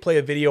 we could play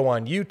a video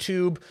on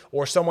YouTube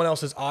or someone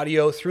else's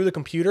audio through the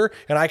computer,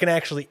 and I can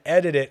actually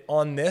edit it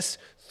on this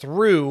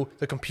through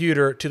the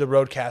computer to the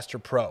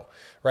Rodecaster Pro,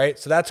 right?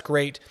 So that's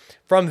great.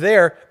 From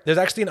there, there's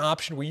actually an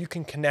option where you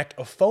can connect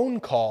a phone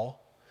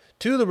call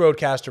to the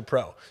Rodecaster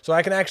Pro. So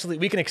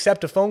we can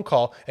accept a phone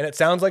call and it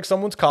sounds like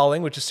someone's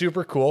calling, which is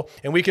super cool.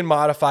 And we can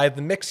modify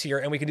the mix here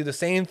and we can do the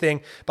same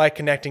thing by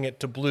connecting it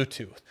to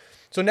Bluetooth.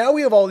 So now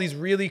we have all these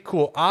really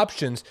cool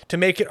options to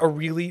make it a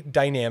really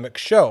dynamic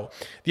show.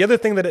 The other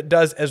thing that it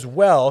does as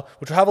well,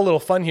 which we'll have a little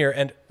fun here,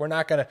 and we're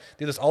not gonna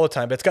do this all the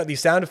time, but it's got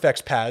these sound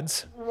effects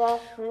pads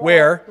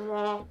where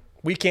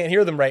we can't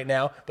hear them right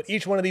now, but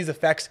each one of these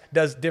effects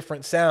does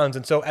different sounds.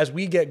 And so as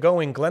we get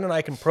going, Glenn and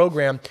I can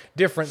program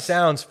different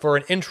sounds for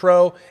an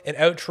intro, an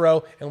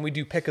outro, and when we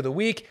do pick of the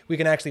week, we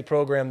can actually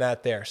program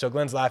that there. So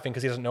Glenn's laughing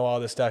because he doesn't know all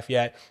this stuff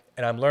yet,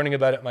 and I'm learning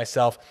about it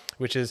myself,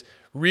 which is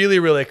really,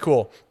 really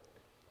cool.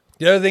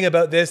 The other thing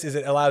about this is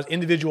it allows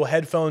individual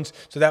headphones,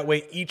 so that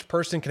way each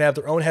person can have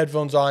their own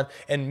headphones on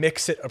and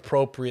mix it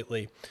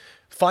appropriately.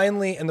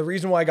 Finally, and the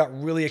reason why I got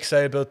really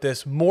excited about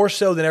this, more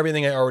so than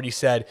everything I already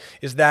said,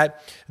 is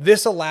that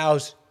this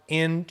allows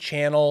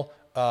in-channel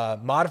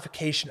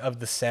modification of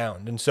the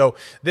sound. And so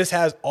this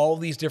has all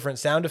these different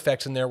sound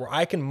effects in there where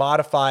I can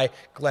modify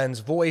Glenn's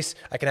voice.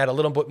 I can add a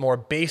little bit more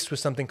bass with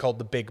something called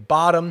the big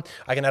bottom.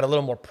 I can add a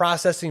little more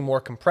processing, more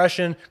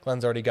compression.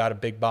 Glenn's already got a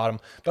big bottom,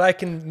 but I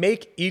can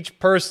make each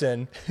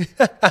person,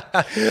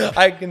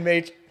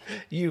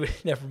 You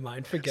never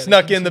mind. Forget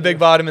snuck in the big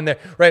bottom in there,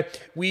 right?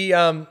 We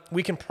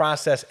can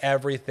process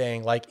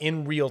everything like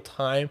in real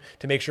time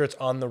to make sure it's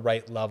on the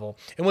right level.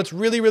 And what's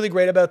really, really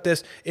great about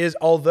this is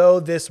although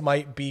this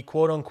might be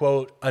quote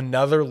unquote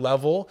another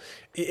level,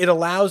 it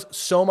allows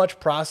so much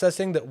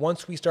processing that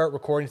once we start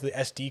recording to the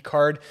SD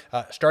card,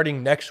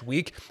 starting next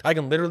week, I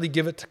can literally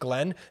give it to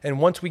Glenn. And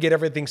once we get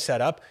everything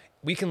set up,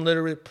 we can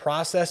literally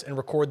process and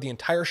record the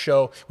entire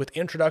show with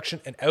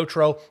introduction and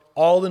outro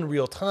all in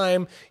real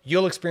time.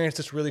 You'll experience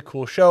this really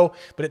cool show,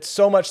 but it's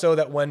so much so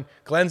that when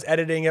Glenn's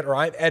editing it or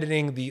I'm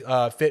editing the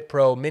Fit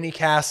Pro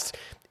minicasts,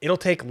 it'll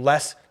take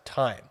less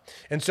time.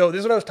 And so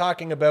this is what I was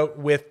talking about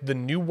with the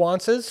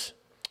nuances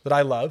that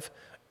I love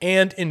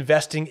and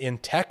investing in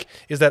tech,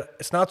 is that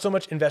it's not so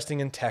much investing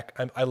in tech.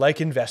 I like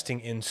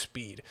investing in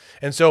speed.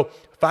 And so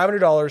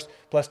 $500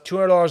 plus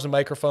 $200 in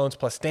microphones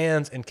plus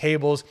stands and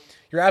cables,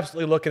 you're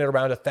absolutely looking at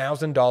around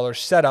 $1,000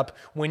 setup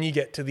when you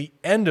get to the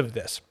end of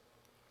this.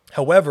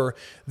 However,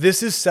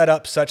 this is set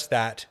up such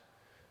that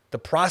the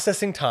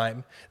processing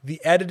time,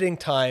 the editing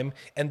time,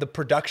 and the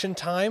production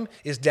time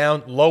is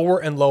down lower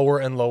and lower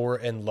and lower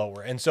and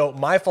lower. And so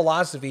my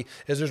philosophy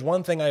is there's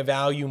one thing I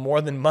value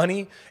more than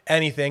money,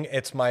 anything,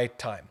 it's my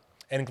time.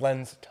 and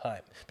Glenn's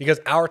time, because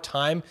our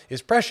time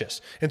is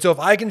precious. And so if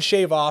I can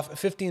shave off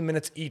 15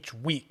 minutes each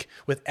week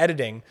with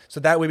editing, so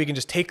that way we can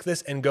just take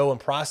this and go and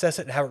process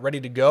it and have it ready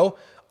to go,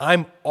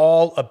 I'm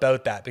all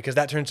about that, because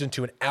that turns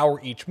into an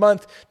hour each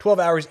month, 12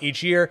 hours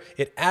each year.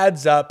 It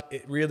adds up.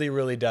 It really,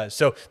 really does.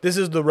 So this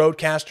is the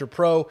Rodecaster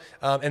Pro,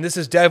 and this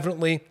is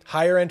definitely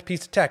higher end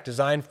piece of tech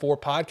designed for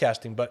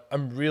podcasting, but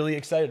I'm really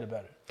excited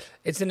about it.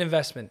 It's an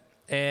investment.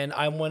 And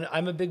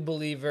I'm a big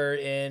believer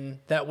in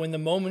that when the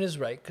moment is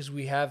right, because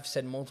we have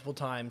said multiple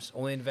times,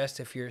 only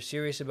invest if you're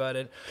serious about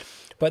it.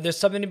 But there's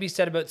something to be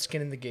said about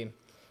skin in the game.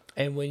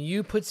 And when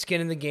you put skin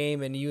in the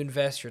game and you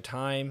invest your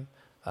time,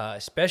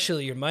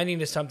 especially your money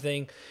into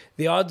something,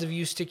 the odds of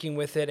you sticking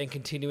with it and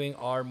continuing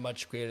are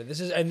much greater. This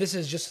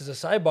is just as a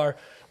sidebar,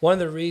 one of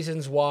the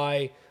reasons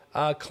why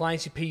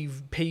clients who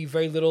pay you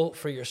very little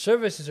for your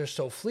services are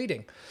so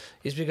fleeting,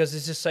 is because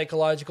it's this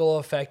psychological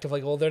effect of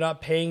like, well, they're not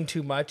paying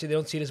too much, they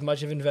don't see it as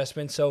much of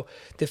investment, so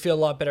they feel a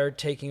lot better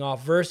taking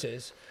off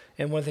versus.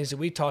 And one of the things that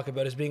we talk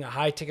about is being a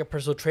high-ticket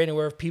personal trainer,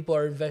 where if people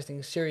are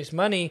investing serious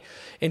money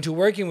into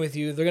working with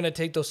you, they're going to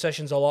take those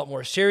sessions a lot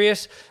more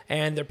serious,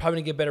 and they're probably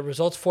going to get better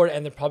results for it,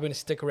 and they're probably going to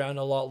stick around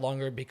a lot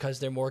longer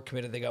because they're more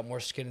committed. They got more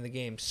skin in the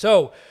game.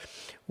 So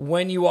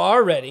when you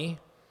are ready,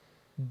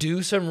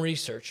 do some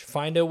research.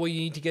 Find out what you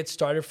need to get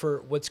started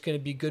for what's going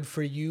to be good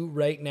for you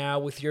right now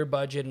with your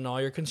budget and all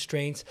your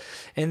constraints.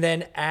 And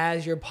then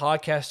as your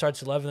podcast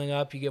starts leveling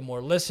up, you get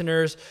more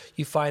listeners.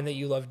 You find that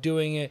you love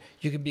doing it.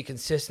 You can be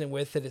consistent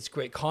with it. It's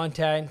great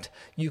content.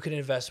 You can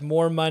invest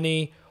more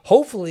money,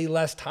 hopefully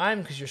less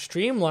time, because you're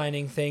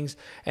streamlining things.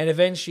 And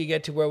eventually you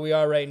get to where we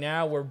are right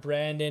now, where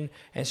Brandon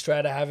and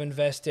Strata have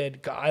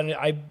invested.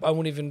 I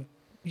won't even,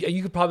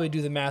 you could probably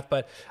do the math,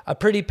 but a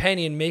pretty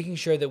penny in making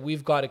sure that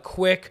we've got a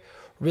quick,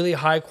 really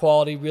high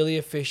quality, really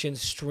efficient,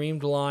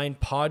 streamlined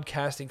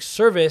podcasting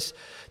service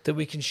that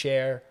we can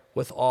share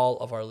with all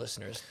of our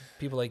listeners,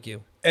 people like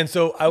you. And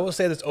so I will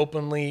say this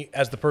openly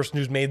as the person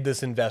who's made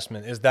this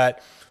investment, is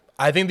that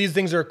I think these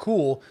things are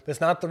cool. That's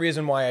not the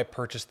reason why I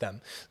purchased them.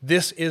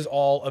 This is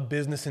all a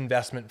business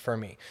investment for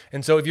me.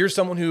 And so if you're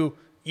someone who,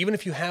 even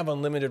if you have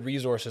unlimited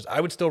resources, I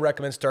would still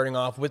recommend starting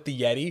off with the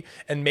Yeti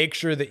and make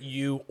sure that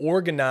you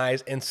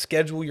organize and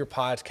schedule your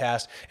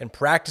podcast and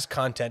practice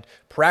content,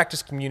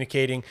 practice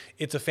communicating.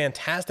 It's a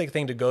fantastic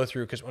thing to go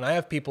through, because when I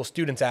have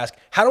students ask,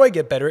 how do I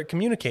get better at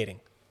communicating?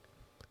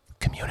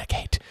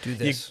 Communicate. Do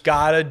this. You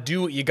gotta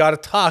do it. You gotta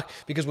talk,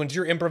 because when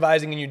you're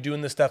improvising and you're doing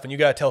this stuff and you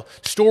gotta tell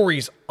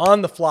stories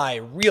on the fly,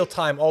 real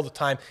time, all the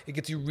time, it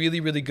gets you really,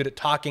 really good at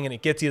talking, and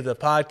it gets you the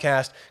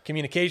podcast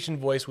communication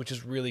voice, which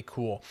is really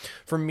cool.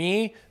 For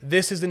me,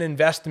 this is an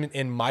investment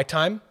in my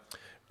time,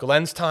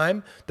 Glenn's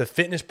time, the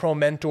Fitness Pro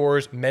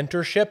Mentors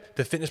mentorship,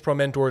 the Fitness Pro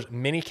Mentors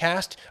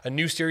minicast, a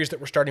new series that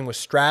we're starting with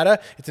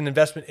Strata. It's an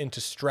investment into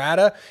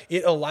Strata.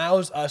 It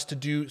allows us to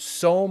do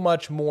so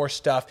much more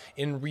stuff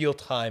in real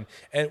time.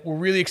 And we're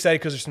really excited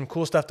because there's some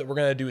cool stuff that we're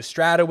going to do with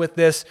Strata with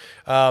this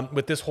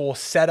whole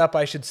setup,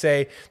 I should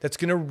say, that's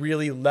going to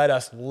really let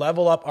us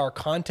level up our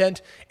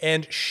content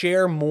and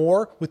share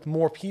more with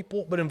more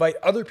people, but invite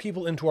other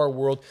people into our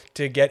world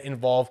to get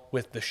involved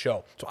with the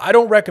show. So I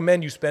don't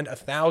recommend you spend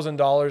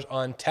 $1,000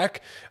 on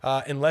tech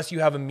unless you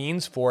have a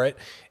means for it.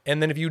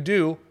 And then if you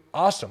do,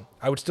 awesome.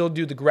 I would still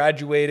do the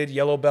graduated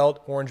yellow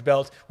belt, orange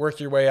belt, work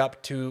your way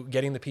up to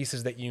getting the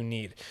pieces that you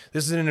need.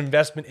 This is an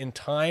investment in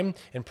time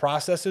and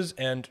processes,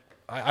 and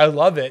I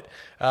love it,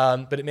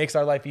 but it makes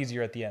our life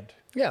easier at the end.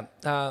 Yeah.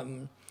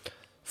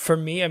 For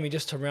me, I mean,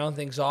 just to round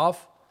things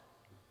off,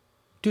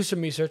 do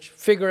some research,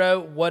 figure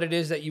out what it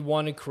is that you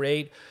want to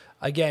create.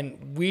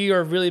 Again, we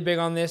are really big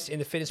on this in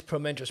the Fitness Pro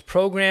Mentors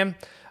program.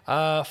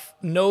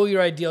 Know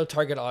your ideal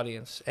target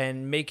audience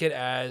and make it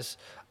as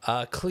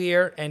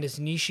clear and as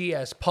niche-y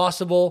as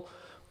possible,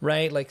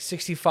 right? Like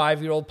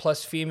 65-year-old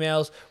plus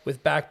females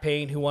with back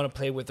pain who want to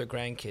play with their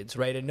grandkids,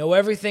 right? And know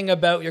everything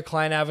about your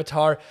client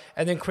avatar,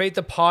 and then create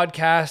the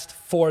podcast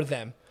for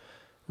them,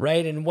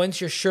 right? And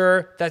once you're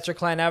sure that's your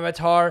client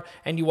avatar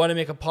and you want to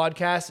make a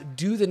podcast,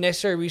 do the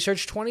necessary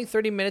research, 20,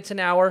 30 minutes, an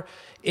hour,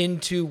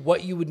 into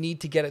what you would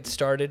need to get it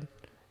started.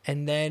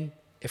 And then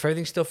if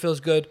everything still feels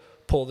good,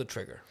 pull the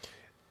trigger.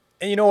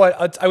 And you know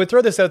what? I would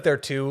throw this out there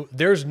too.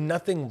 There's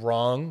nothing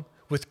wrong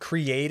with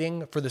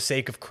creating for the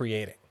sake of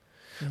creating.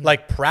 Mm-hmm.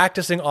 Like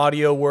practicing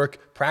audio work,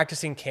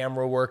 practicing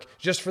camera work,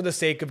 just for the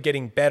sake of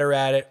getting better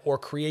at it, or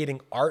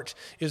creating art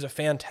is a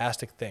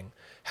fantastic thing.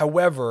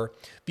 However,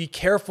 be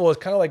careful.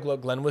 It's kind of like what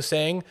Glenn was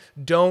saying.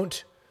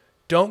 Don't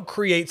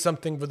create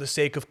something for the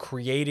sake of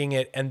creating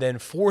it and then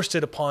force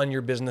it upon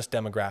your business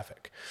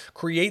demographic.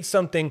 Create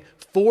something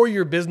for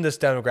your business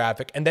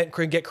demographic and then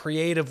get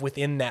creative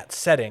within that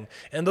setting.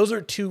 And those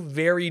are two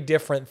very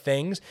different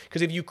things,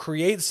 because if you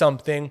create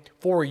something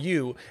for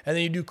you and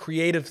then you do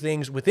creative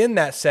things within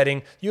that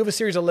setting, you have a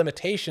series of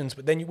limitations,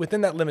 but then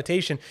within that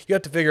limitation, you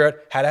have to figure out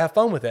how to have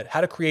fun with it,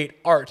 how to create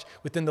art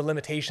within the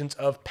limitations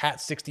of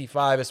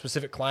Pat65, a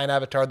specific client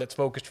avatar that's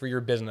focused for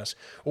your business,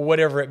 or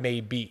whatever it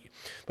may be.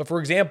 But for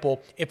example,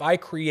 if I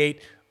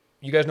create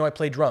you guys know I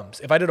play drums.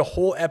 If I did a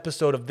whole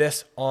episode of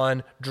this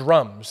on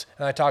drums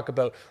and I talk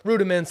about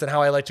rudiments and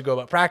how I like to go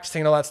about practicing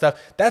and all that stuff,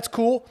 that's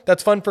cool.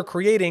 That's fun for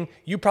creating.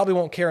 You probably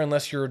won't care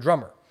unless you're a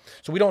drummer.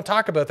 So we don't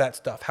talk about that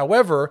stuff.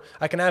 However,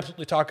 I can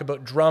absolutely talk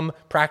about drum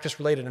practice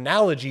related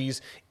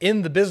analogies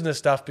in the business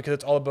stuff because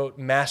it's all about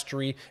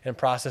mastery and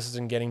processes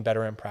and getting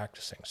better and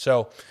practicing.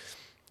 So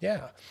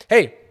yeah.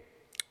 Hey,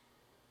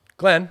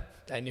 Glenn.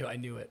 I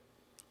knew it.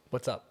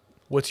 What's up?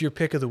 What's your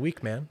pick of the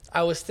week, man?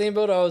 I was thinking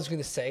about what I was going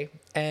to say,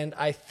 and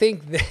I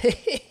think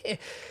that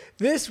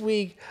this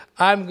week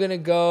I'm going to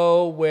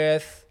go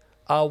with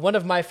one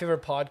of my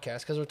favorite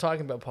podcasts because we're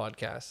talking about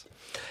podcasts.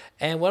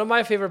 And one of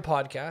my favorite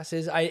podcasts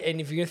is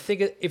if you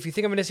think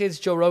I'm going to say it's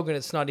Joe Rogan,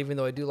 it's not, even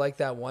though I do like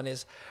that one,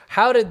 is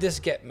How Did This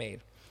Get Made?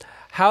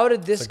 How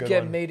Did This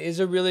Get Made is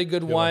a really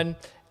good one.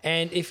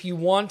 And if you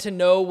want to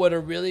know what a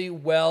really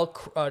well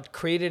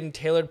created and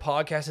tailored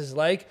podcast is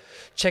like,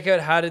 check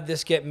out How Did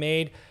This Get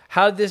Made?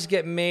 How Did This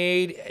Get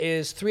Made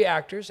is 3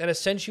 actors, and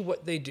essentially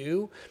what they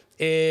do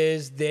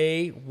is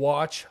they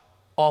watch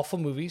awful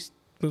movies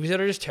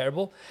that are just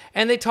terrible,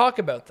 and they talk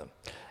about them.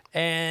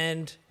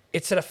 And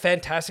it's a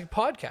fantastic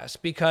podcast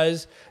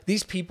because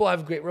these people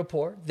have great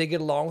rapport. They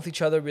get along with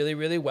each other really,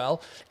 really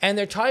well. And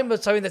they're talking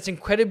about something that's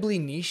incredibly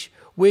niche,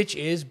 which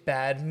is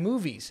bad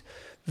movies.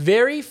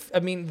 There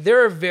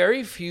are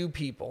very few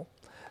people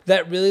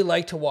that really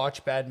like to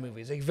watch bad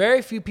movies. Like,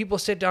 very few people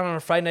sit down on a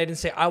Friday night and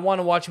say, I want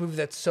to watch a movie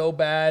that's so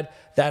bad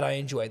that I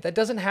enjoy it. That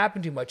doesn't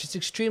happen too much. It's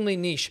extremely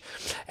niche.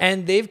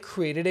 And they've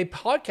created a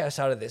podcast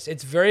out of this.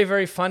 It's very,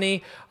 very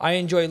funny. I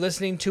enjoy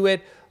listening to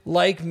it.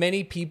 Like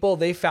many people,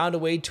 they found a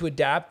way to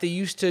adapt. They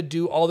used to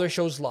do all their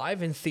shows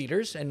live in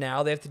theaters, and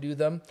now they have to do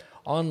them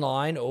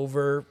online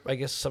over, I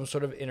guess, some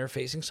sort of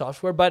interfacing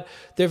software. But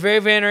they're very,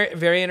 very,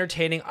 very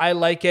entertaining. I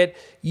like it.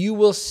 You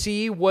will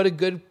see what a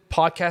good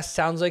podcast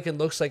sounds like and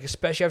looks like,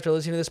 especially after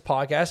listening to this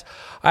podcast.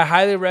 I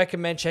highly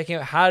recommend checking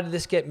out How Did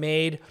This Get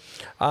Made?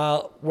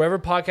 Wherever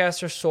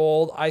podcasts are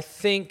sold. I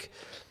think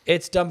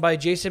it's done by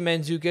Jason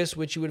Mantzoukas,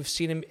 which you would have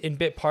seen him in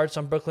bit parts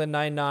on Brooklyn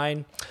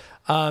Nine-Nine.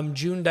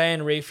 June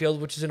Diane Raphael,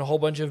 which is in a whole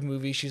bunch of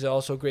movies. She's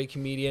also a great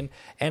comedian.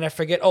 And I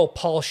forget,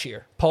 Paul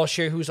Scheer. Paul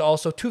Scheer, who's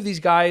also 2 of these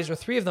guys, or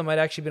 3 of them might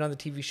actually been on the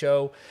TV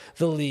show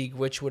The League,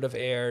 which would have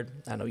aired,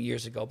 I don't know,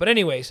 years ago. But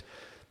anyways,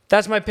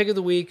 that's my pick of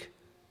the week.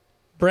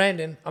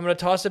 Brandon, I'm going to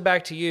toss it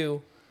back to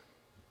you.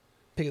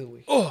 Pick of the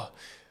week.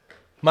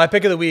 My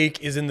pick of the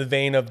week is in the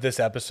vein of this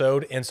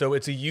episode, and so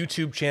it's a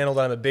YouTube channel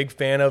that I'm a big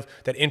fan of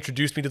that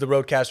introduced me to the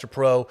Rodecaster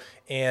Pro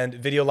and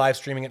video live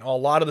streaming and a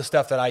lot of the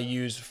stuff that I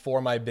use for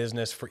my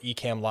business for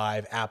Ecamm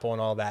Live, Apple, and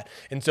all that.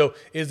 And so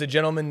it is a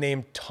gentleman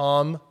named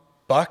Tom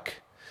Buck.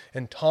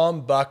 And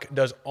Tom Buck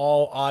does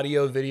all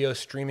audio, video,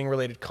 streaming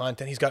related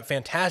content. He's got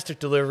fantastic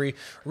delivery,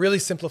 really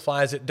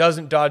simplifies it,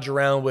 doesn't dodge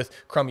around with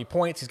crummy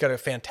points. He's got a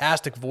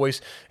fantastic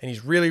voice, and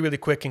he's really, really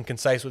quick and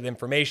concise with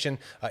information.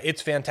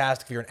 It's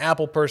fantastic. If you're an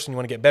Apple person, you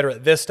want to get better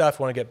at this stuff,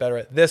 want to get better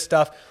at this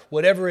stuff,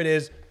 whatever it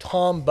is,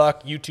 Tom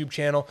Buck YouTube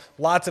channel.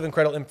 Lots of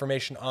incredible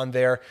information on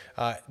there.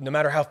 No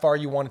matter how far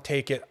you want to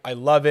take it, I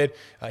love it.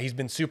 He's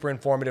been super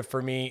informative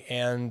for me,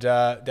 and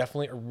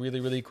definitely a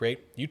really, really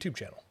great YouTube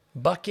channel.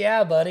 Buck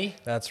yeah, buddy.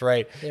 That's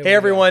right. Hey,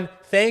 everyone.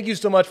 Thank you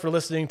so much for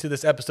listening to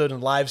this episode and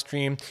live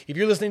stream. If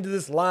you're listening to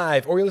this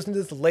live or you're listening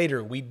to this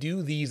later, we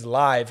do these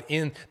live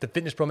in the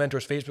Fitness Pro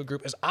Mentors Facebook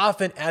group as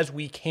often as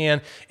we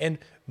can. And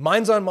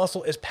Minds on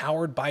Muscle is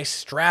powered by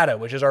Strata,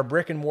 which is our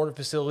brick and mortar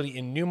facility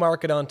in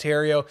Newmarket,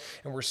 Ontario.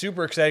 And we're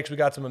super excited because we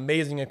got some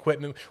amazing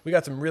equipment. We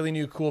got some really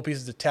new cool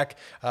pieces of tech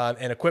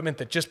and equipment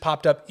that just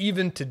popped up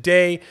even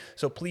today.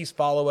 So please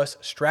follow us,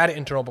 Strata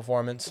Internal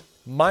Performance,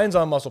 Minds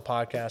on Muscle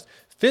Podcast,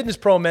 Fitness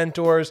Pro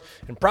Mentors,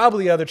 and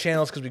probably other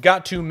channels because we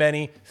got too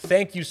many.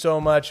 Thank you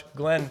so much.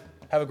 Glenn,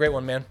 have a great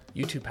one, man.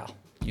 You too, pal.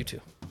 You too.